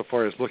drivers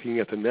insofar as looking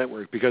at the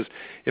network. Because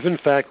if in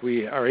fact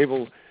we are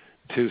able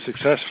to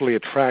successfully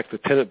attract the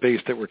tenant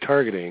base that we're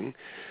targeting,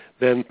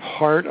 then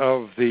part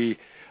of the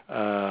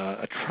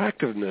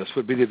attractiveness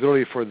would be the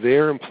ability for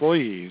their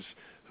employees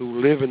who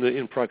live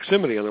in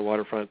proximity on the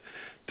waterfront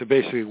to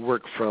basically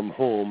work from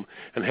home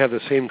and have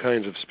the same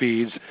kinds of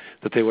speeds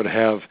that they would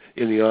have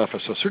in the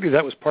office. So certainly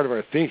that was part of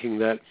our thinking,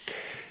 that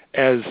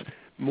as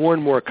more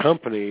and more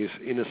companies,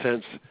 in a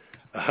sense,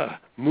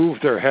 move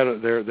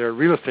their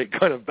real estate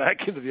kind of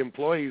back into the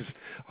employees'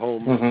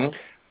 homes,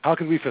 how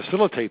can we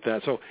facilitate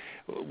that? So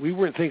we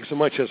weren't thinking so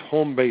much as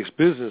home-based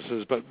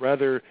businesses, but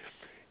rather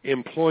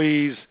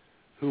employees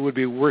who would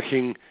be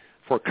working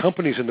for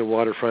companies in the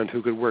waterfront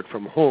who could work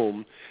from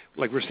home.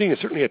 Like we're seeing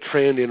certainly a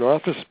trend in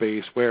office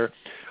space where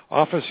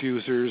office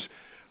users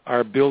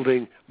are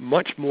building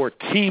much more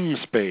team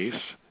space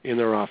in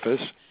their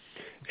office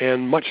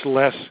and much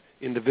less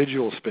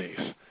individual space.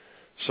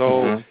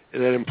 So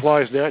that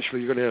implies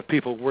naturally you're going to have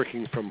people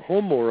working from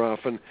home more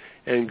often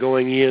and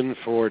going in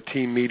for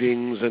team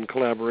meetings and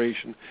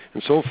collaboration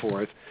and so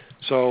forth.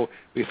 So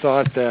we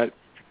thought that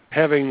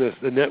having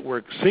the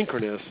network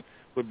synchronous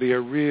would be a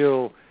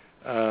real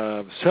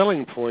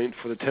selling point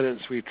for the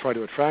tenants we try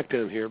to attract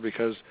down here,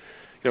 because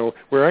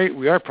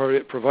we are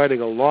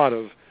providing a lot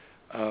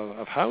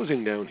of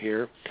housing down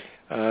here.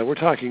 We're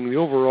talking the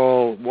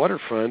overall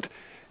waterfront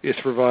is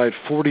to provide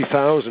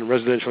 40,000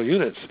 residential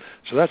units.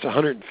 So that's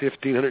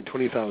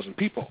 120,000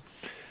 people.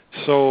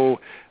 So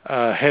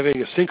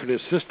having a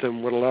synchronous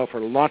system would allow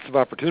for lots of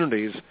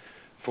opportunities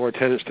for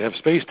tenants to have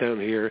space down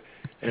here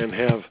and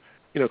have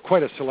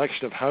quite a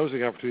selection of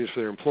housing opportunities for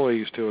their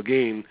employees to,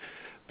 again,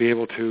 be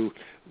able to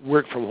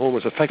work from home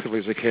as effectively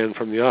as they can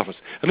from the office,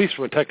 at least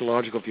from a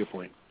technological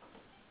viewpoint.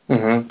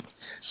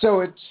 So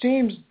it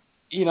seems,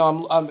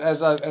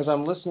 as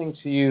I'm listening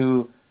to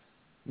you,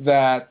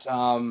 that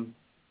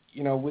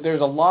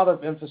there's a lot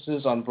of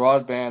emphasis on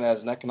broadband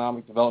as an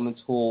economic development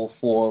tool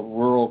for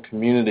rural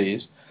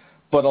communities,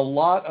 but a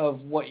lot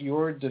of what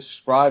you're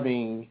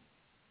describing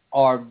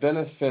are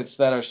benefits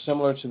that are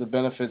similar to the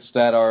benefits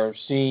that are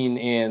seen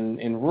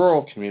in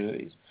rural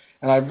communities.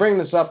 And I bring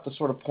this up to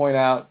sort of point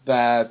out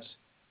that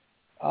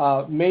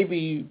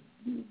maybe,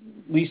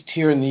 at least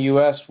here in the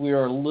U.S., we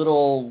are a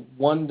little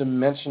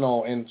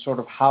one-dimensional in sort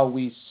of how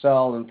we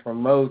sell and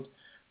promote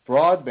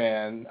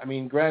broadband. I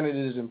mean, granted,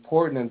 it is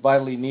important and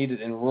vitally needed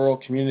in rural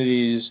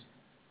communities,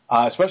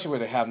 especially where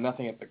they have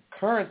nothing at the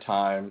current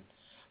time,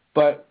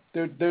 but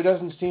there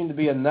doesn't seem to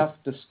be enough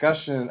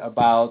discussion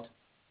about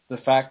the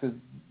fact that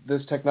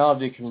this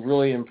technology can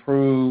really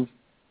improve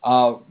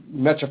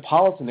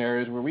metropolitan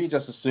areas where we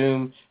just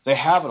assume they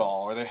have it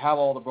all, or they have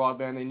all the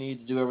broadband they need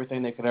to do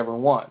everything they could ever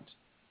want.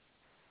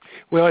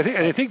 Well,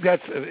 I think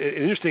that's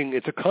interesting.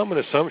 It's a common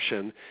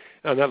assumption.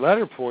 On that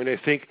latter point, I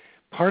think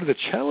part of the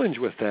challenge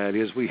with that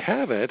is we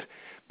have it,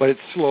 but it's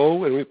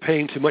slow and we're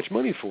paying too much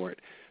money for it.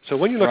 So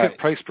when you look at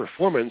price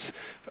performance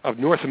of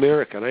North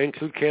America, and I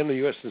include Canada and the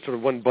U.S. in sort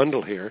of one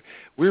bundle here,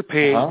 we're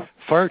paying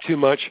far too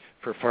much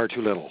for far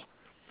too little.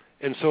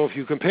 And so if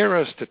you compare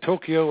us to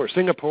Tokyo or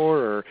Singapore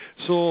or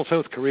Seoul,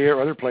 South Korea,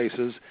 or other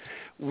places,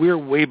 we're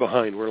way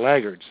behind. We're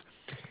laggards.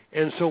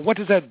 And so what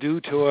does that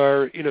do to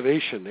our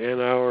innovation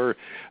and our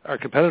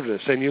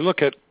competitiveness? And you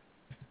look at,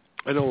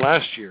 I know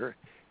last year,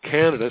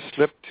 Canada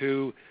slipped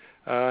to,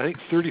 I think,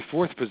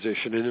 34th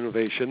position in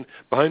innovation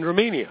behind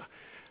Romania.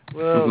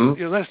 Well,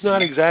 that's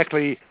not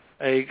exactly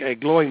a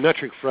glowing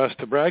metric for us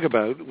to brag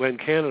about when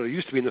Canada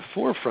used to be in the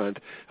forefront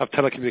of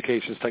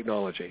telecommunications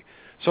technology.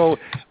 So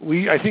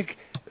yes,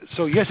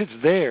 it's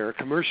there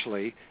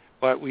commercially,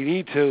 but we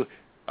need to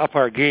up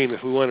our game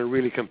if we want to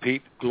really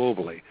compete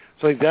globally.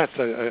 So I think that's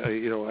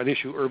an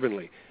issue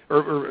urbanly,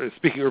 or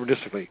speaking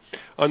urbanistically.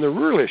 On the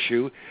rural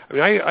issue, I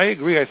mean, I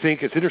agree. I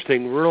think it's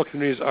interesting. Rural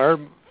communities are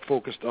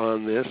focused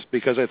on this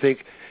because I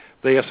think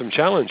they have some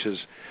challenges.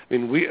 I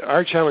mean,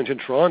 our challenge in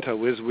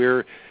Toronto is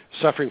we're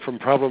suffering from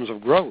problems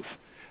of growth.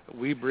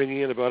 We bring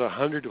in about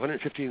 100 to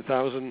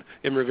 115,000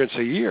 immigrants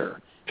a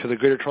year to the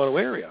Greater Toronto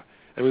area,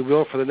 and we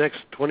will for the next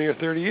 20 or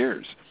 30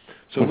 years.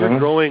 So we're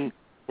growing,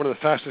 one of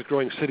the fastest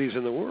growing cities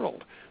in the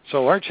world.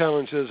 So our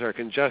challenges are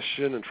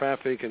congestion and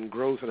traffic and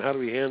growth, and how do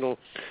we handle,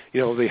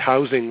 the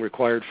housing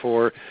required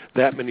for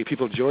that many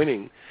people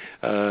joining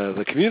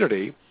the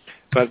community.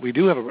 But we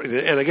do have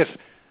and I guess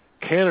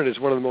Canada is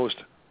one of the most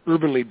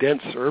urbanly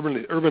dense,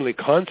 urbanly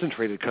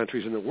concentrated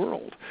countries in the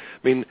world.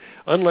 I mean,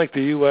 unlike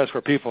the U.S.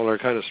 where people are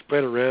kind of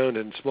spread around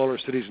in smaller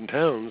cities and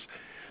towns,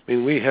 I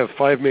mean, we have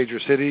 5 major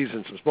cities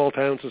and some small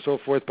towns and so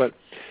forth, but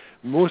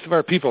most of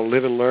our people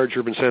live in large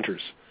urban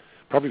centers,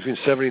 probably between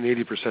 70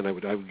 and 80%,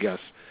 I would guess.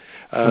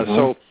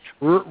 So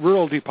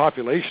rural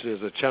depopulation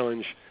is a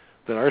challenge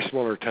that our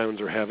smaller towns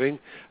are having,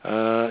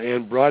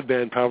 and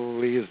broadband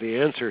probably is the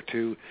answer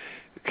to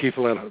keep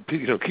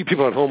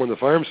people at home on the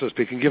farm, so to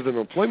speak, and give them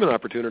employment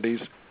opportunities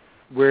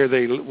where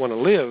they want to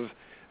live,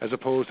 as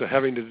opposed to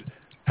having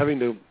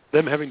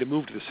to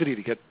move to the city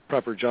to get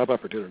proper job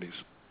opportunities.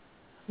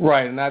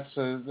 Right, and that's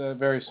a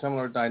very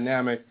similar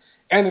dynamic.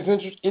 And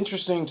it's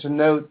interesting to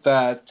note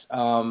that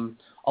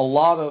a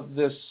lot of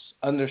this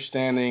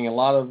understanding, a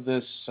lot of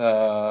this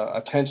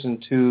attention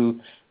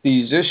to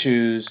these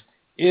issues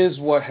is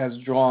what has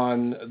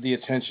drawn the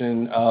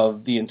attention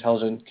of the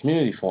Intelligent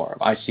Community Forum,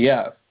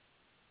 ICF,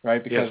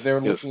 right? Because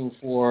they're looking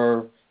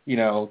for,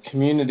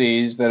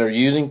 communities that are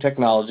using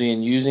technology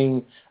and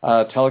using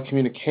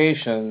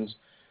telecommunications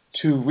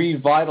to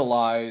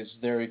revitalize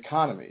their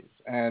economies.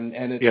 And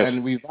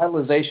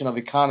revitalization of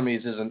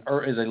economies is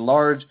a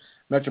large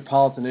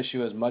metropolitan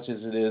issue as much as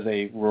it is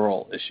a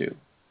rural issue,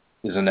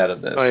 is a net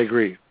of this. I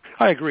agree,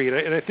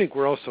 and I think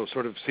we're also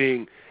sort of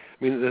seeing,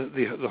 I mean,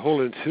 the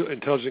whole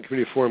Intelligent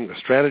Community Forum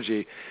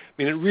strategy,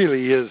 I mean, it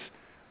really is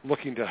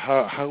looking to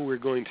how we're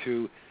going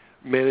to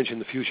manage in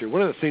the future.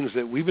 One of the things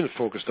that we've been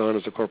focused on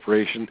as a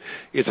corporation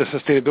is a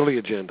sustainability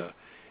agenda.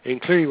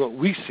 And clearly what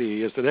we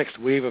see as the next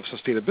wave of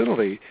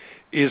sustainability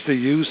is the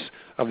use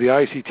of the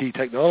ICT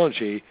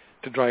technology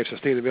to drive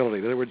sustainability.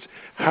 In other words,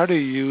 how do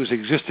you use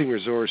existing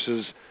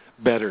resources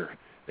better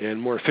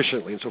and more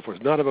efficiently and so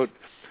forth? Not about,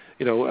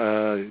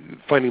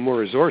 finding more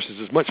resources.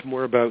 It's much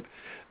more about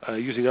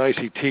using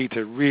ICT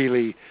to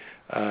really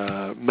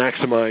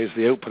maximize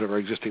the output of our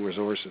existing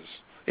resources.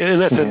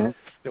 And that's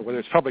whether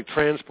it's public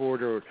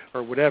transport or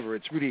whatever,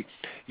 it's really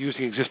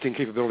using existing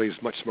capabilities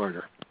much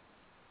smarter.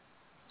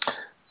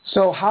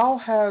 So how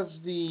has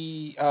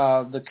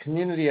the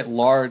community at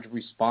large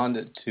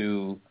responded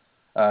to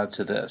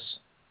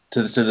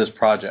this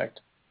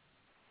project?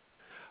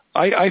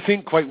 I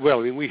think quite well.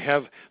 I mean, we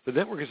have the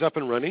network is up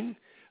and running.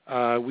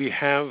 We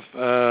have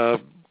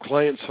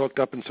clients hooked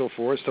up and so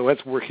forth, so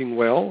that's working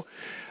well.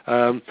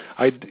 I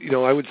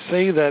would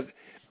say that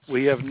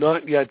we have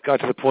not yet got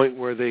to the point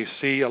where they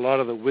see a lot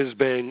of the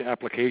whiz-bang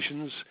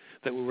applications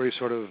that we really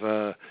sort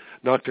of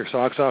knocked their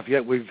socks off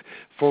yet. We've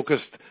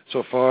focused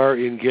so far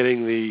in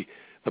getting the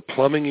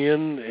plumbing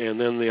in and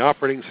then the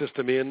operating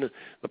system in,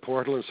 the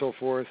portal and so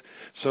forth.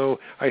 So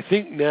I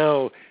think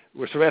now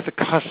we're sort of at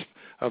the cusp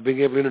of being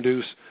able to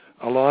introduce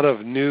a lot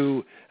of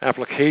new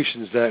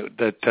applications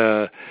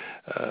that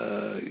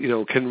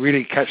can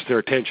really catch their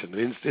attention. I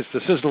mean, it's the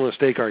sizzle and the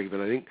steak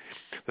argument. I think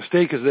the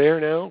steak is there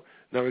now.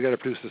 Now we've got to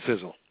produce the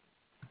sizzle.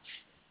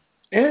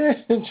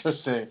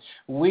 Interesting.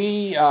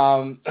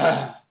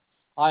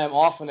 I am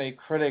often a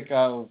critic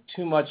of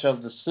too much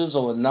of the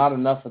sizzle and not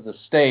enough of the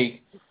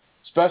steak,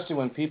 especially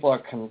when people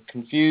are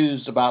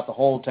confused about the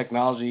whole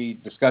technology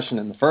discussion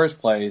in the first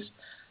place.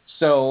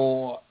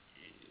 So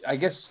I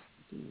guess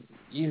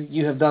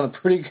you have done a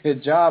pretty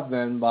good job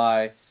then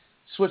by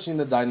switching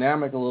the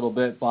dynamic a little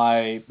bit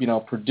by,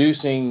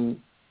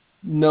 producing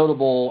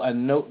notable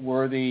and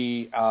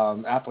noteworthy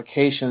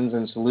applications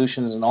and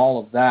solutions and all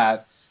of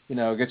that.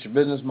 Get your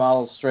business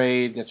model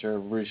straight, get your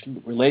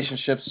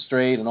relationships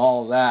straight and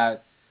all of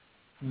that.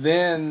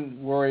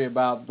 Then worry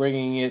about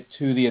bringing it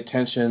to the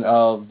attention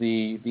of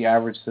the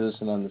average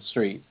citizen on the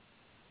street.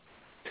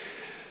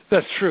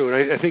 That's true,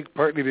 and I think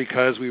partly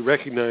because we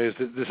recognized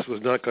that this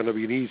was not going to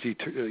be an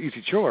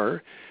easy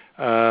chore.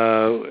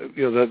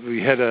 That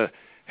we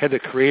had to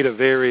create a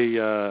very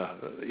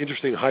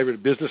interesting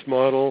hybrid business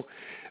model.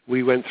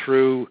 We went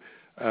through.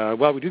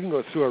 We didn't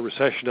go through a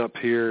recession up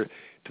here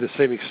to the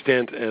same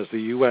extent as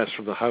the U.S.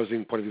 from the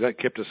housing point of view. That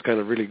kept us kind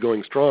of really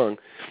going strong,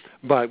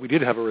 but we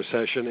did have a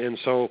recession, and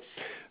so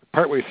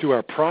partway through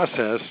our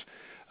process,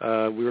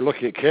 we were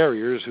looking at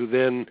carriers who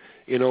then,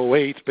 in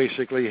 2008,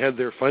 basically had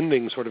their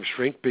funding sort of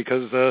shrink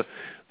because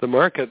the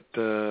market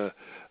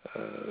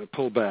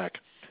pulled back.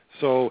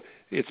 So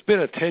it's been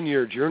a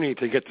 10-year journey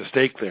to get the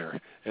steak there,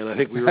 and I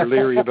think we were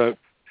leery about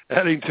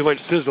adding too much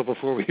sizzle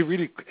before we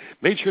really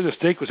made sure the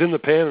steak was in the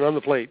pan and on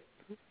the plate.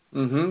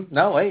 Mm-hmm.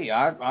 No, hey,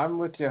 I'm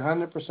with you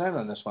 100%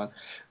 on this one.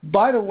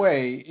 By the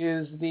way,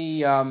 it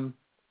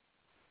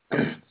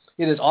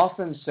is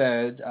often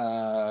said,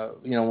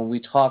 when we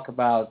talk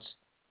about,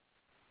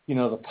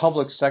 the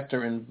public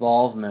sector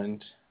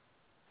involvement,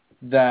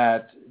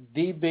 that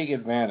the big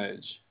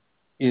advantage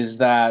is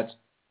that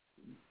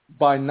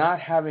by not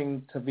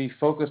having to be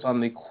focused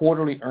on the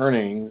quarterly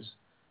earnings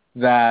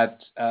that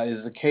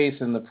is the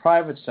case in the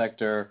private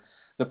sector,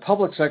 the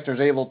public sector is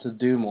able to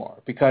do more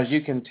because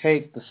you can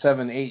take the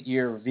 7-8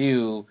 year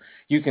view.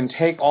 You can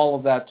take all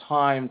of that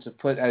time to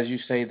put, as you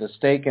say, the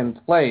stake in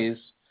place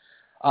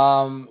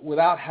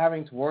without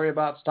having to worry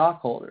about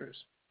stockholders.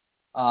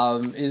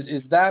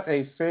 Is that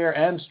a fair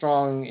and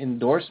strong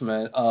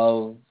endorsement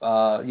of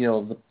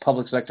the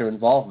public sector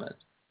involvement?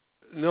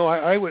 No,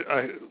 I would.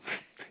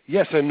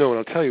 Yes and no, and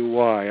I'll tell you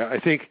why. I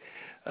think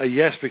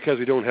yes, because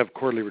we don't have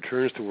quarterly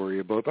returns to worry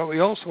about, but we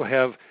also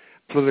have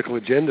political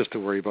agendas to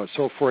worry about.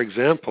 So, for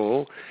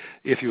example,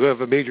 if you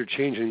have a major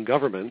change in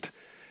government,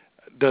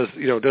 does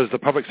the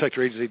public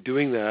sector agency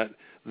doing that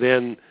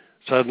then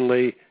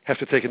suddenly have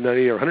to take a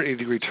 90 or 180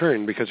 degree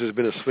turn because there's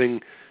been a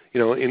swing,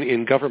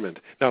 in government?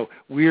 Now,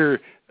 we're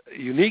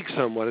unique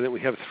somewhat in that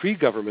we have 3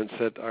 governments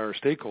that are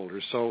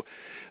stakeholders. So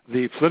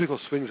the political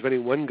swings of any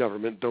one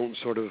government don't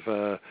sort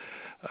of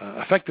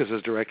affect us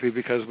as directly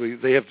because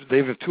they have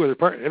 2 other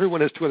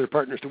everyone has 2 other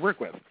partners to work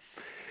with.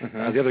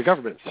 The other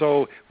government.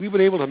 So we've been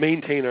able to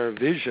maintain our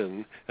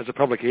vision as a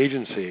public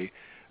agency,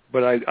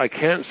 but I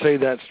can't say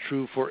that's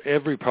true for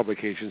every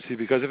public agency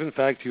because if in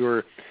fact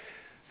you're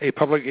a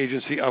public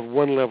agency of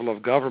one level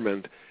of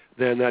government,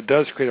 then that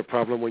does create a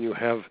problem when you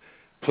have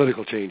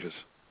political changes.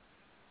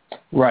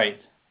 Right.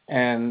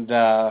 And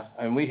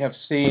we have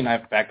seen,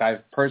 in fact,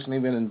 I've personally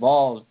been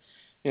involved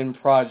in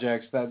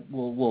projects that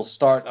will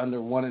start under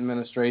one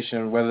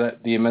administration, whether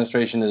the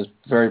administration is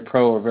very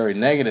pro or very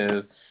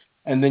negative,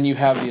 and then you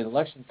have the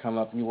election come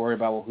up and you worry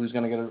about, who's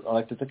going to get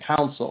elected to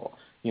council?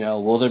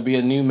 Will there be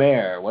a new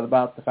mayor? What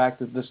about the fact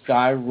that this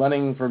guy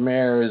running for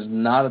mayor is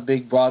not a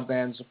big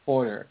broadband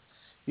supporter?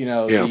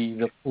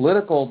 The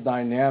political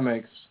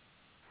dynamics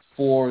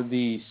for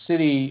the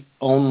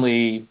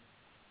city-only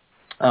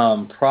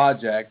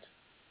project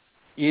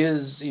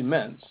is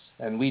immense.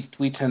 And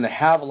we tend to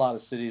have a lot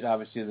of cities,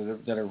 obviously,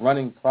 that are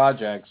running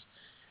projects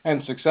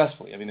and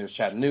successfully. I mean, there's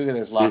Chattanooga,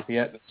 there's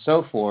Lafayette, and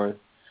so forth.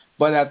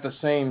 But at the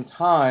same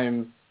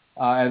time,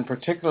 and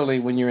particularly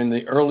when you're in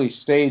the early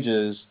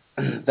stages,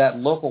 that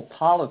local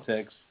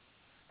politics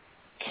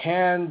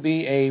can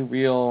be a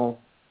real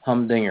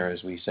humdinger,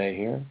 as we say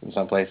here in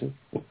some places.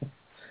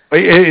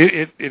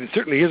 It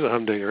certainly is a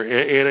humdinger.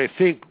 And I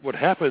think what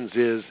happens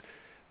is,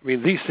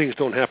 these things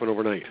don't happen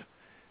overnight.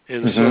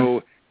 And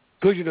so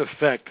could you, in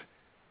effect,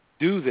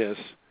 do this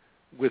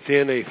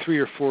within a 3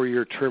 or 4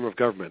 year term of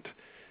government?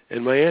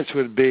 And my answer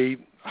would be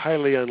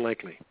highly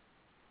unlikely.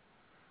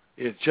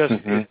 It just,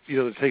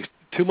 it takes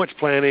too much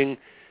planning,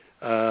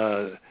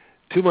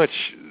 too much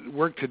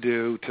work to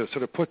do to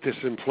sort of put this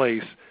in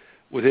place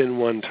within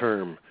one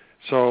term.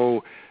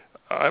 So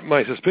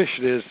my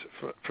suspicion is,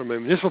 from a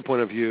municipal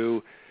point of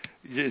view,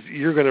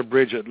 you're going to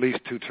bridge at least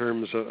 2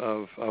 terms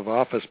of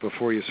office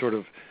before you sort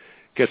of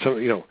get some,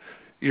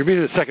 you're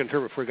meeting the second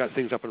term before you got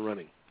things up and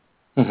running.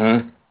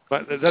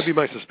 But that'd be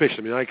my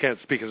suspicion. I can't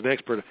speak as an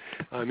expert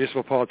on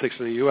municipal politics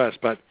in the U.S.,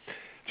 but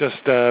just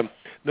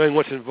knowing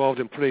what's involved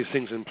in putting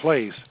things in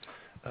place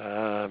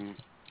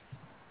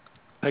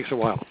takes a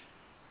while.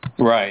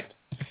 Right.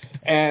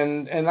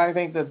 And I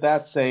think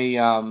that's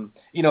a,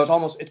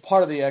 it's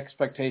part of the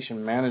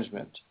expectation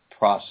management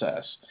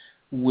process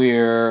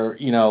where,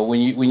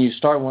 when you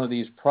start one of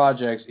these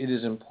projects, it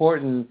is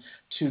important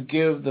to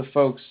give the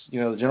folks,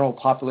 the general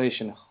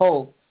population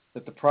hope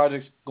that the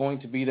project's going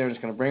to be there and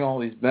it's going to bring all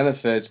these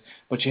benefits,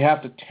 but you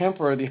have to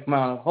temper the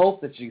amount of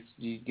hope that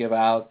you give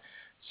out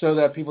so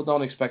that people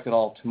don't expect it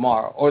all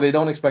tomorrow, or they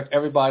don't expect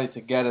everybody to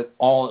get it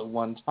all at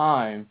one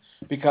time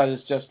because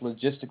it's just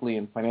logistically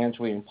and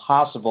financially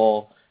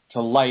impossible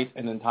to light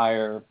an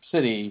entire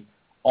city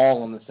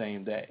all on the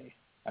same day.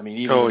 That's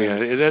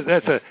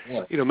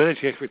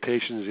managing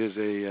expectations is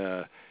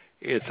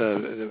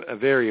a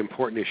very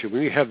important issue.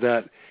 When you have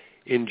that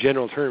in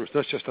general terms,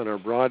 not just on our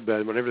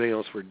broadband, but everything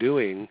else we're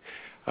doing,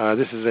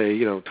 this is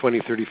a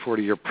 20, 30,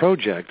 40 year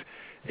project,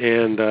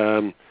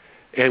 and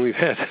And we've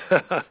had,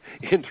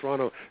 in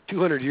Toronto,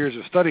 200 years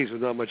of studies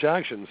with not much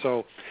action.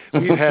 So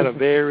we've had a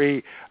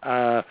very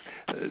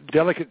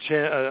delicate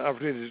job,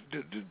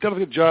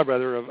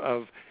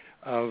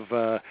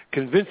 of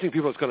convincing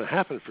people it's going to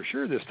happen for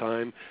sure this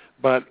time.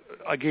 But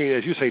again,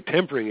 as you say,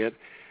 tempering it,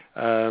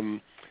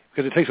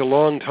 because it takes a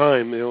long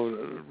time.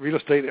 Real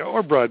estate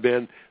or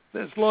broadband,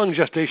 there's long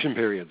gestation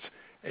periods,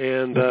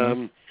 and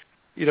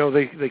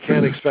they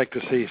can't expect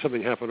to see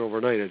something happen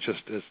overnight.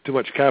 It's too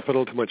much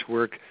capital, too much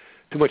work,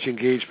 too much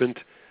engagement.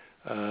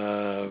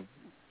 It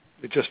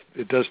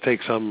does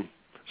take some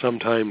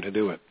time to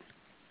do it.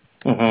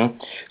 Mm-hmm.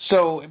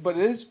 So, but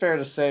it is fair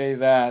to say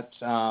that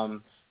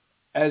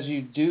as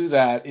you do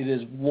that, it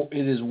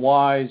is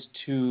wise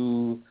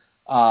to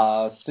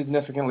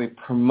significantly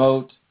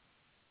promote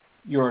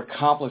your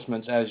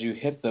accomplishments as you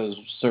hit those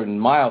certain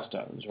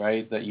milestones,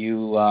 right? That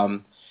you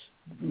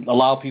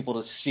allow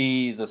people to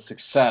see the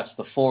success,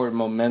 the forward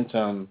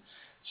momentum.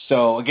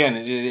 So again,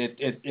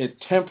 it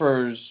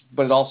tempers,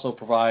 but it also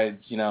provides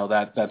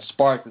that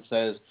spark that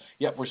says,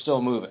 "Yep, we're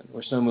still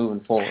moving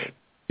forward."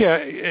 Yeah,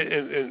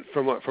 and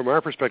from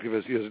our perspective,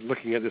 as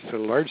looking at this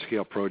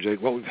large-scale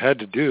project, what we've had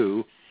to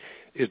do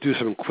is do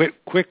some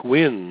quick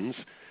wins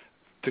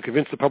to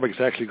convince the public it's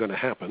actually going to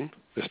happen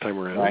this time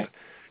around. Right.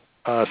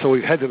 So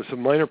we've had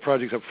some minor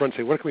projects up front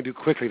say, what can we do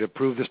quickly to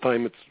prove this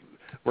time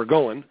we're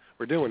doing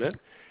it,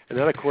 and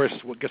that of course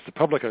what gets the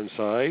public on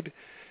side,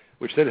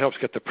 which then helps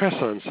get the press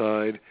on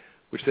side,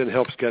 which then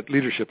helps get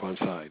leadership on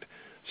side.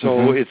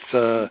 So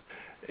it's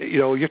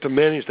you have to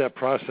manage that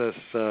process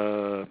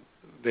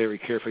very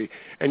carefully,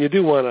 and you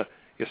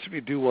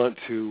certainly do want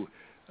to,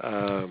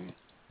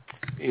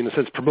 in a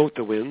sense, promote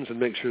the wins and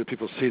make sure that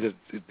people see that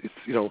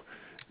it's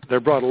they're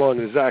brought along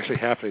and it's actually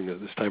happening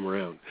this time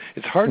around.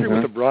 It's harder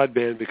with the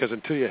broadband because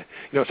until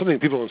something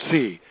people don't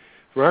see.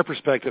 From our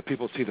perspective,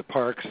 people see the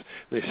parks,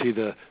 they see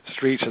the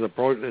streets and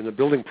the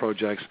building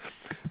projects,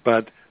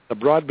 but the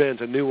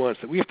broadband's a nuance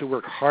that we have to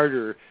work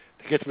harder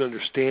to get them to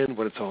understand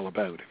what it's all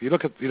about. If you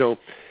look at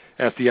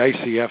at the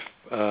ICF,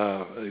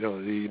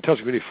 the Intelligence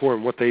Community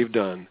Forum, what they've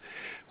done,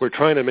 we're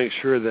trying to make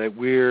sure that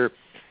we're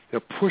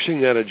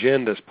pushing that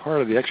agenda as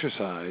part of the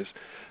exercise,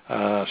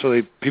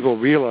 so people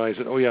realize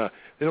that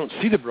they don't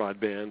see the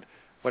broadband,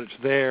 but it's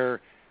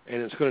there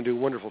and it's going to do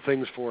wonderful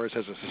things for us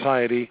as a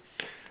society.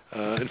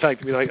 In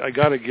fact, I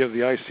got to give the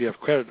ICF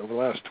credit. Over the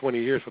last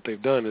 20 years, what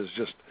they've done is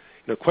just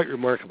quite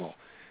remarkable.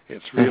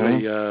 It's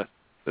really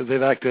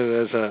they've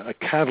acted as a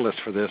catalyst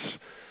for this,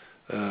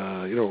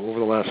 over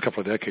the last couple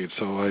of decades.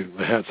 So my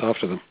hat's off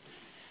to them.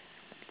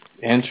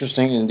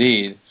 Interesting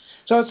indeed.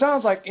 So it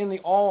sounds like, in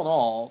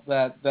all,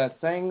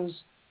 that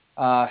things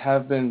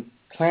have been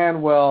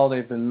planned well,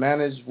 they've been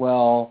managed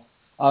well.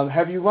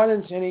 Have you run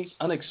into any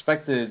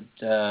unexpected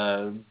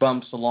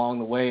bumps along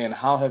the way, and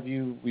how have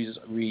you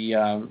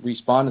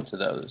responded to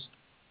those?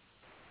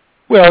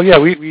 Well, yeah,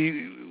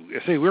 we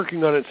say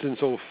working on it since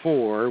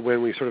 2004,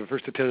 when we sort of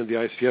first attended the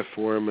ICF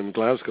forum in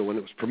Glasgow, when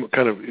it was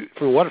kind of,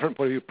 from a Waterfront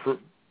point of view,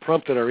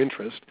 prompted our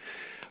interest.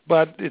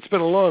 But it's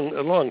been a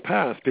long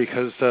path,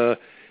 because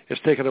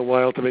it's taken a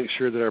while to make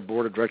sure that our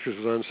board of directors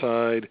was on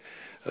side,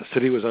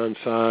 city was on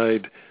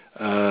side.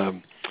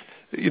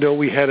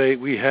 We had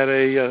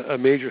a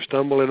major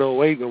stumble in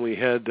 2008 when we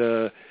had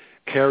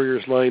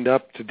carriers lined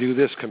up to do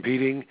this,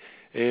 competing,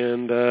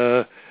 and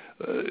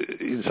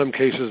in some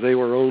cases they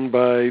were owned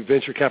by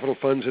venture capital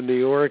funds in New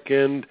York,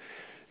 and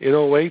in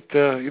 2008,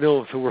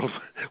 the world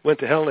went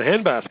to hell in a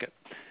handbasket.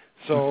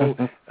 So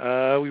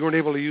we weren't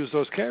able to use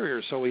those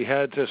carriers, so we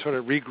had to sort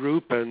of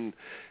regroup and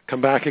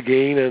come back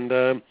again and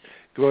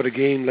go out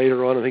again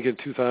later on, I think in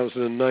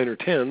 2009 or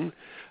 10,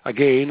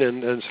 again,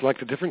 and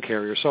select a different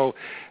carrier. So,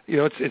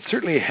 it's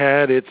certainly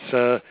had its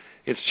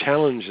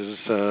challenges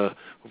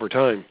over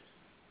time.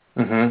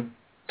 Mm-hmm.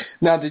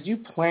 Now, did you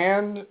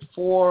plan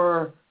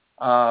for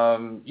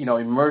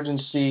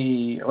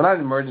emergency? Well, not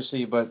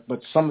emergency, but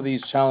some of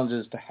these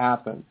challenges to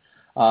happen.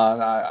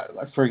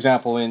 For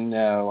example, in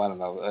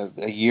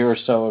a year or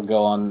so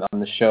ago on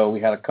the show, we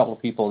had a couple of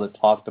people that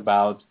talked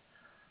about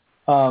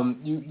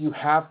you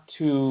have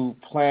to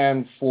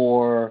plan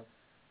for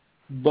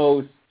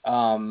both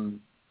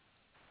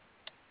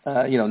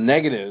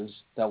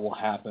negatives that will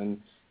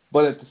happen,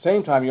 but at the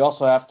same time you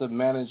also have to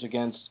manage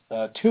against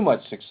too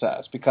much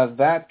success, because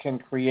that can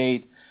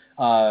create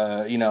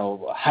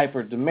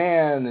hyper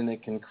demand, and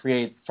it can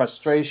create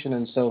frustration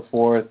and so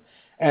forth.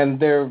 And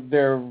their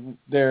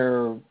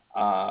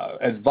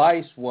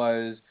advice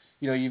was,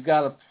 you've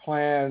got to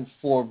plan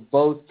for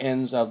both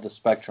ends of the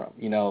spectrum.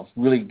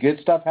 Really good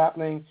stuff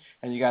happening,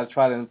 and you got to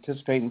try to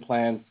anticipate and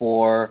plan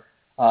for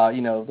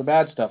the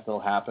bad stuff that'll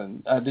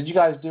happen. Did you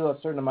guys do a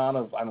certain amount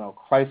of,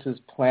 crisis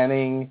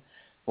planning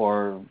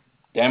or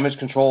damage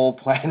control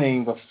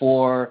planning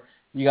before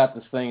you got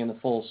this thing in the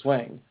full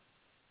swing?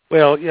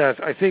 Well, yeah,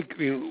 I think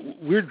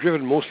we're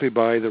driven mostly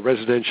by the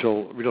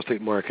residential real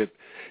estate market.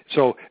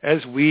 So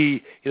as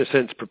we, in a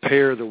sense,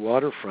 prepare the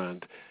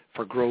waterfront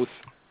for growth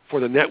for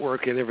the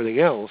network and everything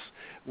else,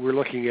 we're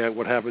looking at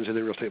what happens in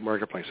the real estate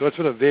marketplace. So it's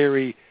been a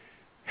very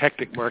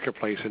hectic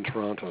marketplace in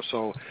Toronto.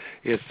 So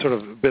it's sort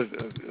of a bit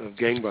of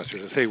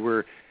gangbusters. I say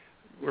we're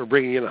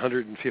bringing in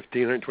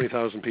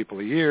 120,000 people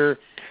a year.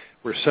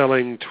 We're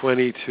selling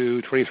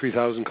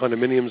 23,000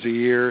 condominiums a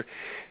year.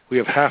 We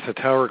have half the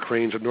tower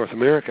cranes of North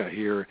America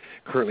here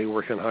currently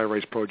working on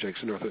high-rise projects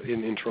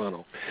in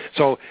Toronto.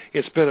 So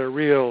it's been a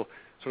real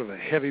sort of a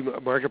heavy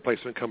marketplace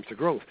when it comes to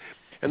growth.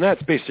 And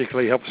that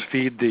basically helps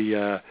feed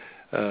the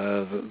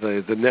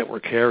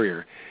network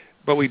carrier.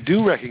 But we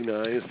do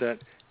recognize that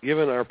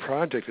given our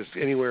project is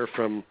anywhere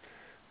from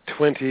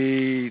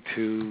 20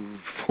 to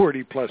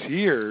 40 plus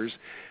years,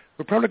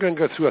 we're probably going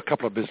to go through a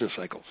couple of business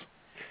cycles.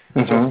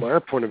 Mm-hmm. So from our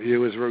point of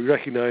view is we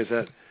recognize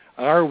that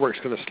our work's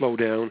going to slow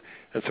down,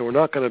 and so we're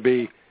not going to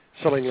be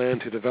selling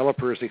land to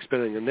developers and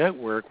expanding the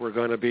network. We're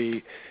going to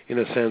be, in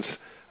a sense,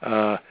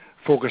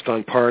 focused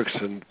on parks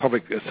and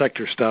public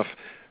sector stuff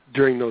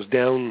during those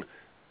down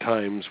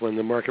times when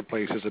the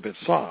marketplace is a bit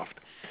soft.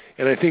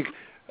 And I think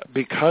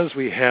because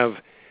we have,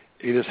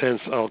 in a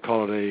sense, I'll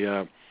call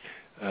it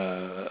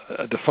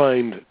a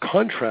defined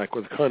contract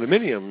with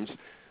condominiums,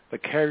 the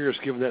carrier's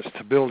given that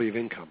stability of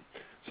income.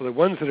 So the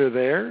ones that are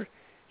there,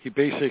 he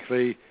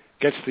basically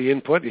gets the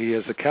input. He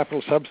has the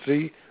capital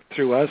subsidy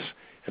through us,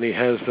 and he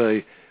has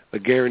the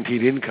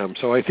guaranteed income.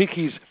 So I think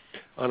he's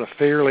on a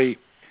fairly,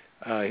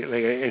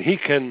 and he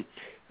can,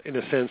 in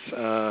a sense,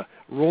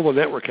 roll the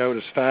network out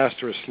as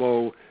fast or as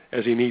slow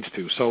as he needs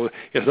to. So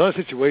it's not a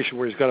situation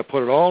where he's got to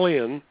put it all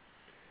in, and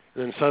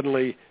then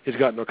suddenly he's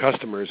got no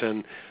customers.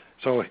 And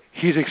so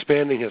he's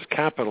expanding his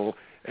capital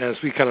as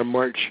we kind of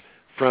march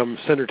from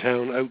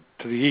Centertown out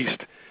to the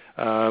east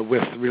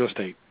with real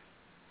estate.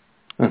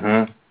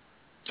 Mm-hmm.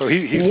 So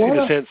he's in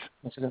a sense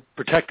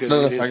protected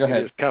in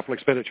his capital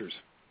expenditures.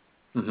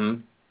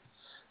 Mm-hmm.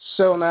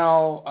 So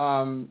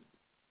now,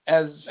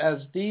 as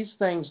these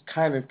things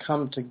kind of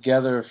come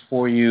together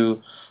for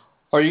you,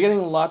 are you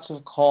getting lots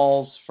of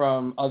calls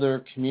from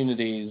other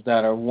communities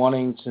that are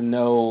wanting to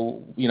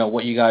know,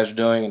 what you guys are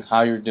doing and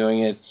how you're doing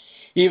it?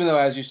 Even though,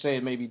 as you say,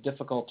 it may be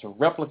difficult to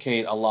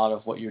replicate a lot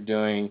of what you're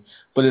doing,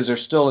 but is there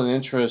still an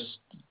interest?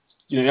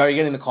 Are you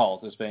getting the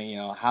calls as being,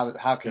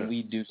 how can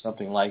we do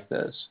something like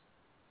this?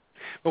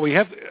 Well, we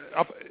have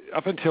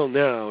up until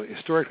now.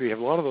 Historically, we have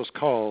a lot of those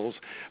calls,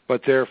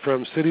 but they're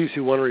from cities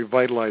who want to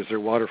revitalize their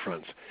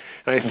waterfronts.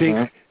 And I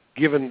think,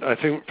 I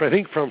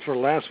think from sort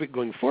of last week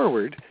going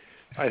forward,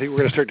 I think we're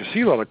going to start to see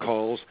a lot of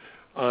calls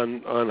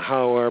on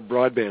how our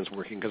broadband's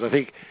working, because I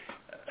think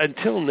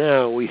until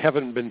now we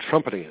haven't been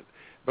trumpeting it.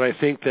 But I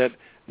think that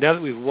now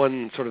that we've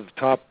won sort of the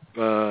top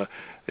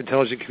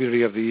intelligent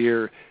community of the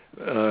year,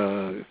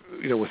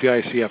 with the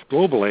ICF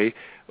globally,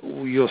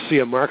 you'll see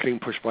a marketing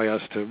push by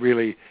us to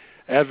really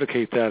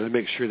advocate that and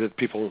make sure that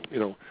people,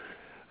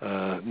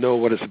 know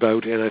what it's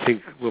about. And I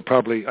think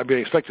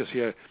expect to see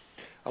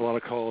a lot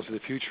of calls in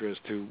the future as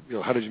to,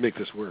 how did you make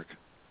this work?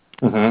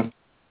 Mm-hmm.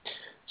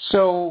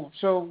 So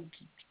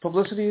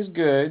publicity is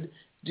good.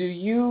 Do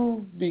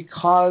you,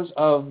 because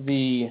of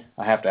I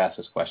have to ask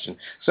this question.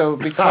 So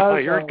because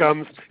Here it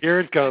comes.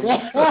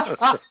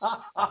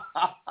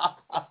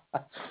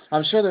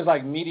 I'm sure there's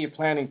like media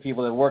planning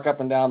people that work up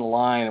and down the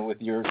line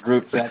with your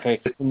group that, okay,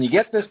 when you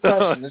get this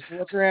question, this is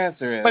what your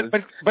answer is.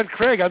 But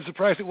Craig, I'm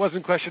surprised it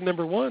wasn't question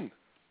number one.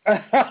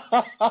 I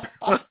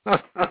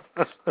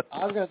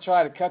was going to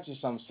try to cut you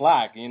some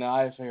slack.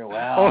 I figure,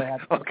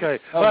 okay.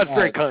 Well, that's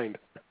very kind.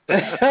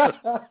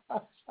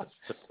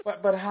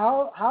 But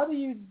how do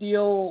you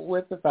deal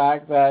with the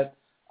fact that,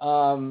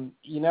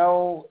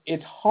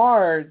 it's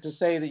hard to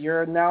say that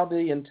you're now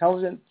the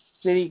intelligent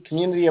city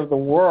community of the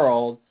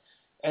world,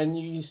 and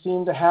you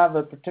seem to have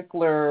a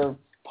particular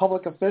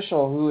public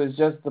official who is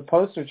just the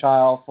poster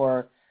child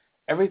for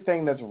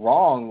everything that's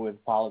wrong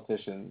with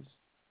politicians?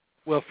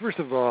 Well, first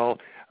of all,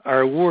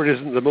 our ward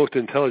isn't the most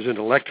intelligent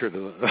electorate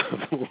of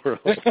the world.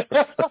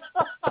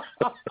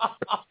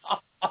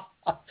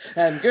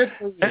 And good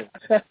for you.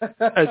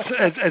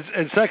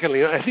 and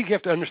secondly, I think you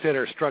have to understand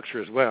our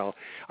structure as well.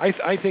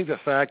 I think the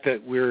fact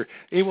that we're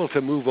able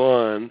to move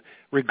on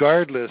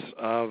regardless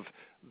of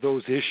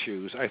those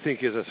issues, I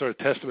think is a sort of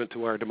testament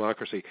to our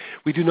democracy.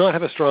 We do not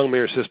have a strong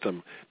mayor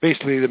system.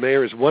 Basically, the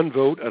mayor is one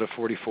vote out of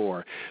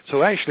 44.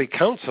 So actually,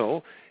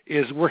 council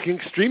is working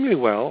extremely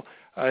well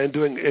and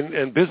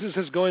business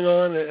is going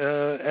on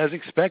as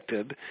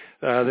expected.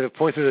 They've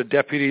appointed a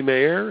deputy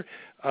mayor,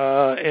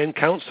 and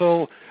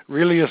council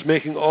really is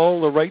making all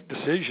the right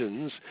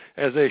decisions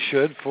as they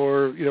should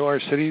for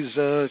our city's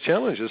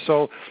challenges.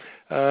 So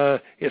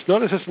it's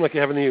not a system like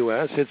you have in the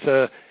U.S.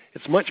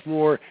 It's much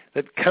more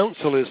that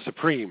council is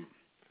supreme,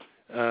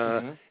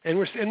 and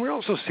we're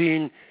also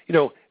seeing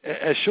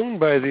as shown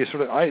by the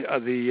sort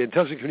of the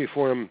Intelligent Community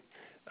Forum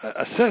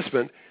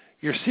assessment.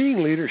 You're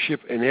seeing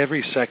leadership in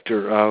every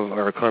sector of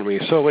our economy.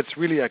 So it's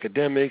really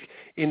academic,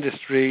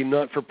 industry,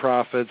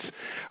 not-for-profits.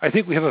 I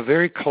think we have a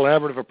very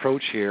collaborative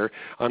approach here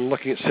on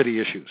looking at city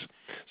issues.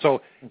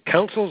 So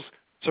council's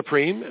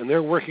supreme, and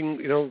they're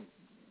working,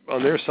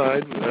 on their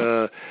side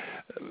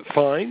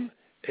fine.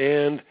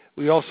 And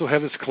we also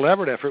have this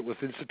collaborative effort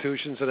with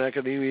institutions and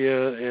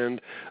academia and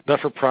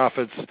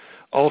not-for-profits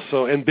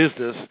also, and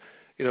business,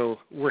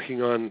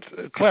 working on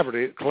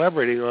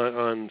collaborating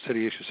on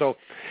city issues. So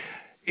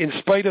in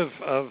spite of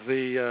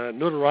the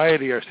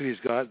notoriety our city's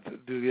got,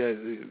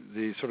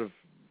 the sort of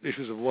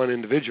issues of one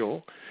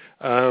individual,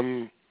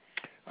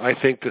 I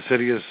think the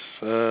city is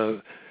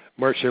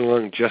marching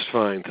along just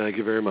fine. Thank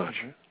you very much.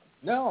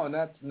 No, and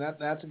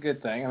that's a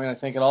good thing. I mean, I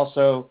think it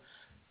also,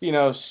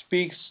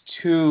 speaks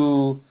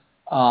to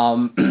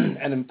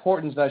an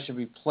importance that should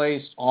be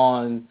placed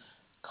on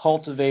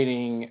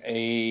cultivating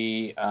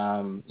a,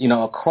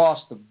 across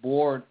the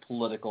board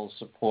political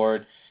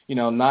support,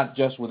 not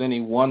just with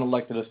any one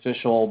elected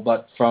official,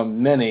 but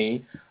from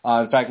many.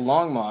 In fact,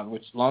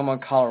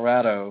 Longmont,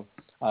 Colorado,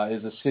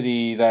 is a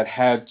city that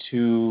had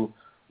to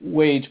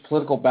wage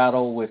political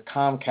battle with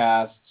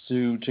Comcast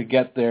to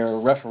get their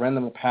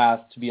referendum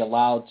passed to be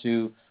allowed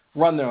to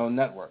run their own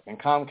network. And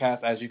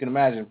Comcast, as you can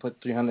imagine, put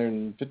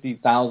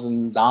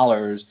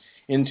 $350,000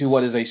 into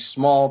what is a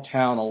small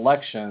town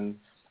election.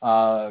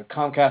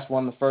 Comcast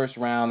won the first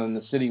round, and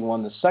the city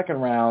won the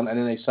second round, and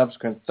in a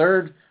subsequent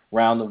third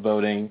round of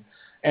voting.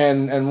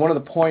 And one of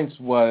the points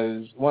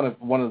was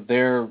one of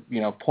their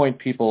point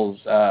people's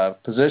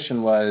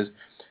position was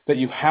that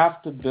you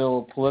have to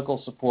build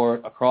political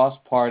support across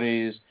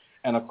parties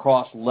and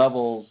across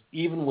levels,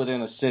 even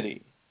within a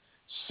city,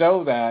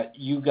 so that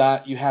you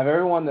have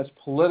everyone that's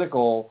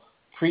political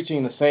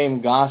preaching the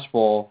same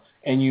gospel,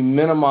 and you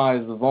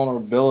minimize the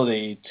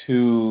vulnerability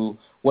to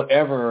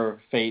whatever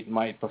fate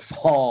might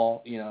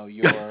befall,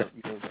 your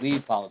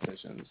lead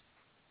politicians.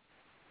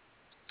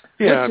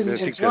 Yeah, Which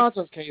in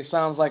Toronto's case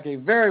sounds like a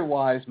very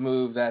wise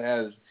move that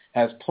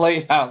has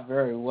played out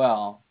very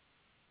well.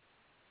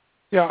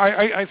 Yeah,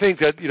 I think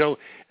that,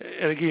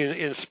 and again,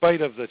 in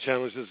spite of the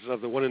challenges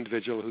of the one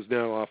individual who's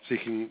now off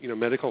seeking,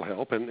 medical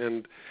help,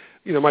 and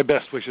my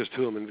best wishes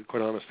to him, and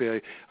quite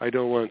honestly, I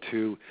don't want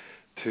to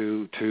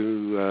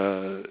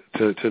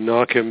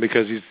knock him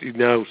because he's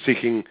now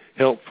seeking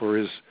help for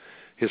his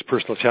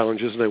personal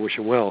challenges, and I wish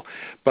him well.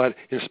 But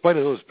in spite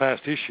of those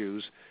past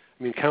issues,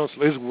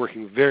 council is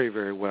working very,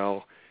 very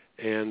well,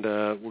 and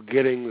we're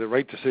getting the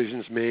right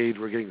decisions made.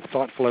 We're getting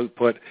thoughtful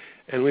output,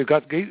 and we've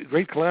got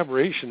great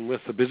collaboration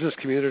with the business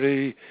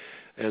community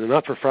and the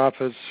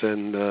not-for-profits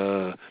and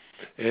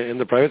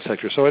the private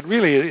sector. So it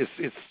really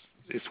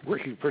it's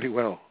working pretty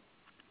well.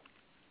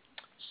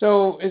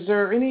 So is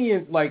there any,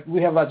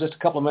 we have just a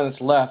couple of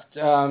minutes left,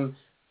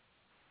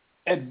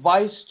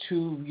 advice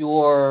to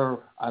your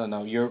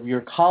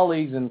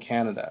colleagues in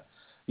Canada?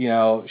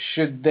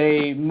 Should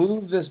they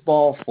move this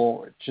ball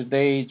forward? Should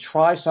they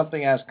try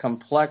something as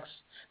complex?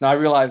 Now, I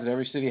realize that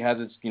every city has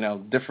its,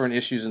 different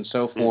issues and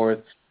so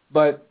forth,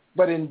 but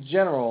in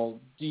general,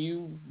 do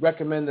you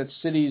recommend that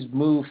cities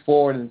move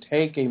forward and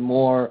take a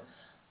more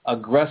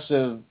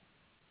aggressive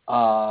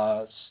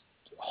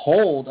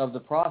hold of the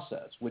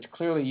process, which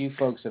clearly you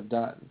folks have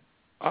done?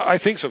 I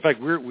think so. In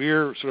fact,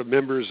 we're sort of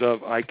members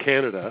of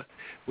iCanada,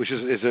 which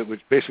is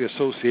basically an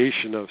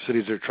association of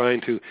cities that are trying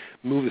to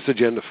move this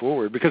agenda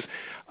forward. Because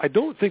I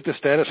don't think the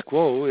status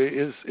quo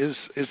is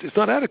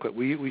not adequate.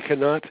 We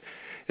cannot.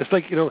 It's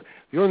like the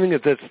only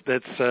thing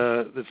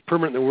that's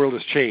permanent in the world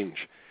is change.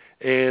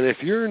 And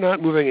if you're not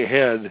moving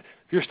ahead,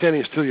 if you're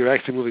standing still, you're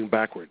actually moving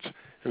backwards.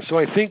 And so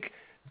I think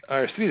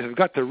our cities have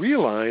got to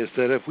realize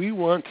that if we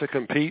want to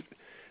compete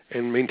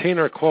and maintain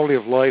our quality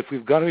of life,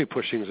 we've got to be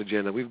pushing this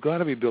agenda. We've got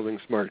to be building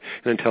smart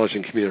and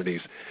intelligent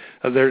communities.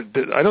 I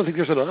don't think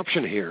there's an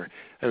option here,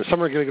 and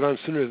some are going to get on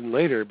sooner than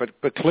later,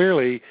 but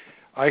clearly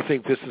I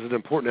think this is an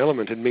important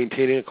element in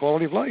maintaining a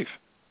quality of life.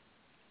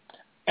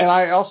 And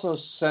I also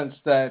sense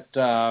that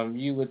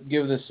you would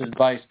give this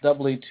advice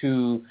doubly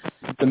to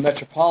the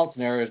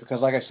metropolitan areas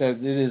because, like I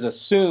said, it is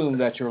assumed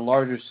that your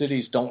larger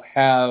cities don't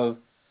have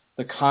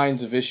the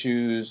kinds of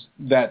issues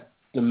that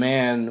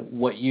demand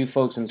what you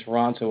folks in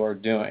Toronto are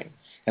doing.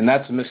 And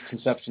that's a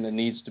misconception that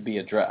needs to be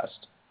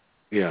addressed.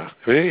 Yeah.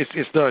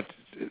 It's not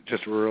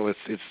just rural.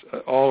 It's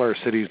all our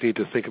cities need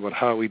to think about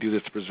how we do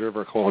this to preserve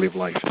our quality of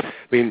life.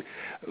 We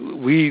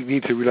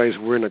need to realize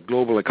we're in a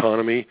global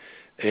economy,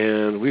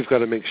 and we've got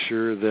to make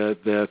sure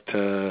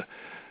that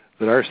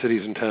our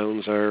cities and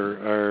towns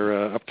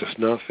are up to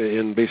snuff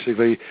in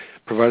basically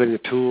providing the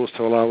tools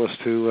to allow us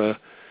to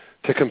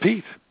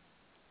compete.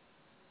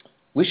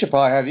 We should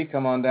probably have you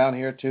come on down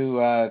here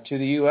to the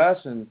U.S.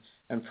 and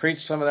preach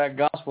some of that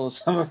gospel to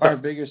some of our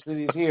bigger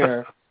cities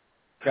here,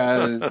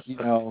 because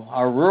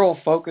our rural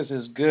focus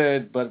is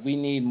good, but we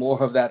need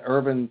more of that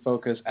urban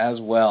focus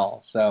as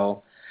well.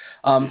 So,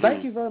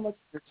 thank you very much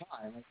for your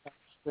time. It's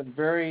been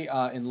very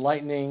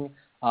enlightening.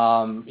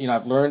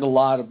 I've learned a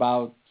lot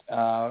about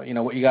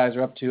what you guys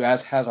are up to,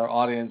 as has our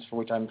audience, for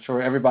which I'm sure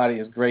everybody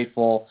is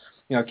grateful.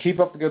 Keep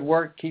up the good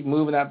work, keep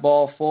moving that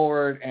ball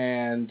forward,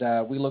 and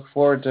we look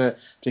forward to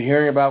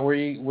hearing about where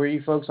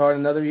you folks are in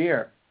another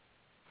year.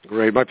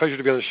 Great. My pleasure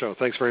to be on the show.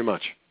 Thanks very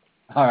much.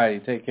 All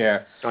right. Take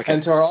care. Okay.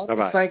 And to our audience,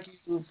 Bye-bye. thank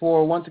you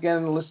for once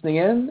again listening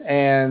in,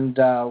 and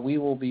we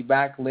will be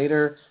back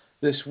later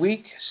this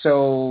week,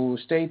 so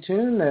stay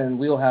tuned and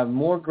we'll have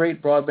more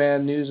great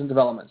broadband news and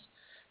developments.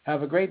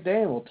 Have a great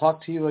day, and we'll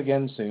talk to you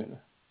again soon.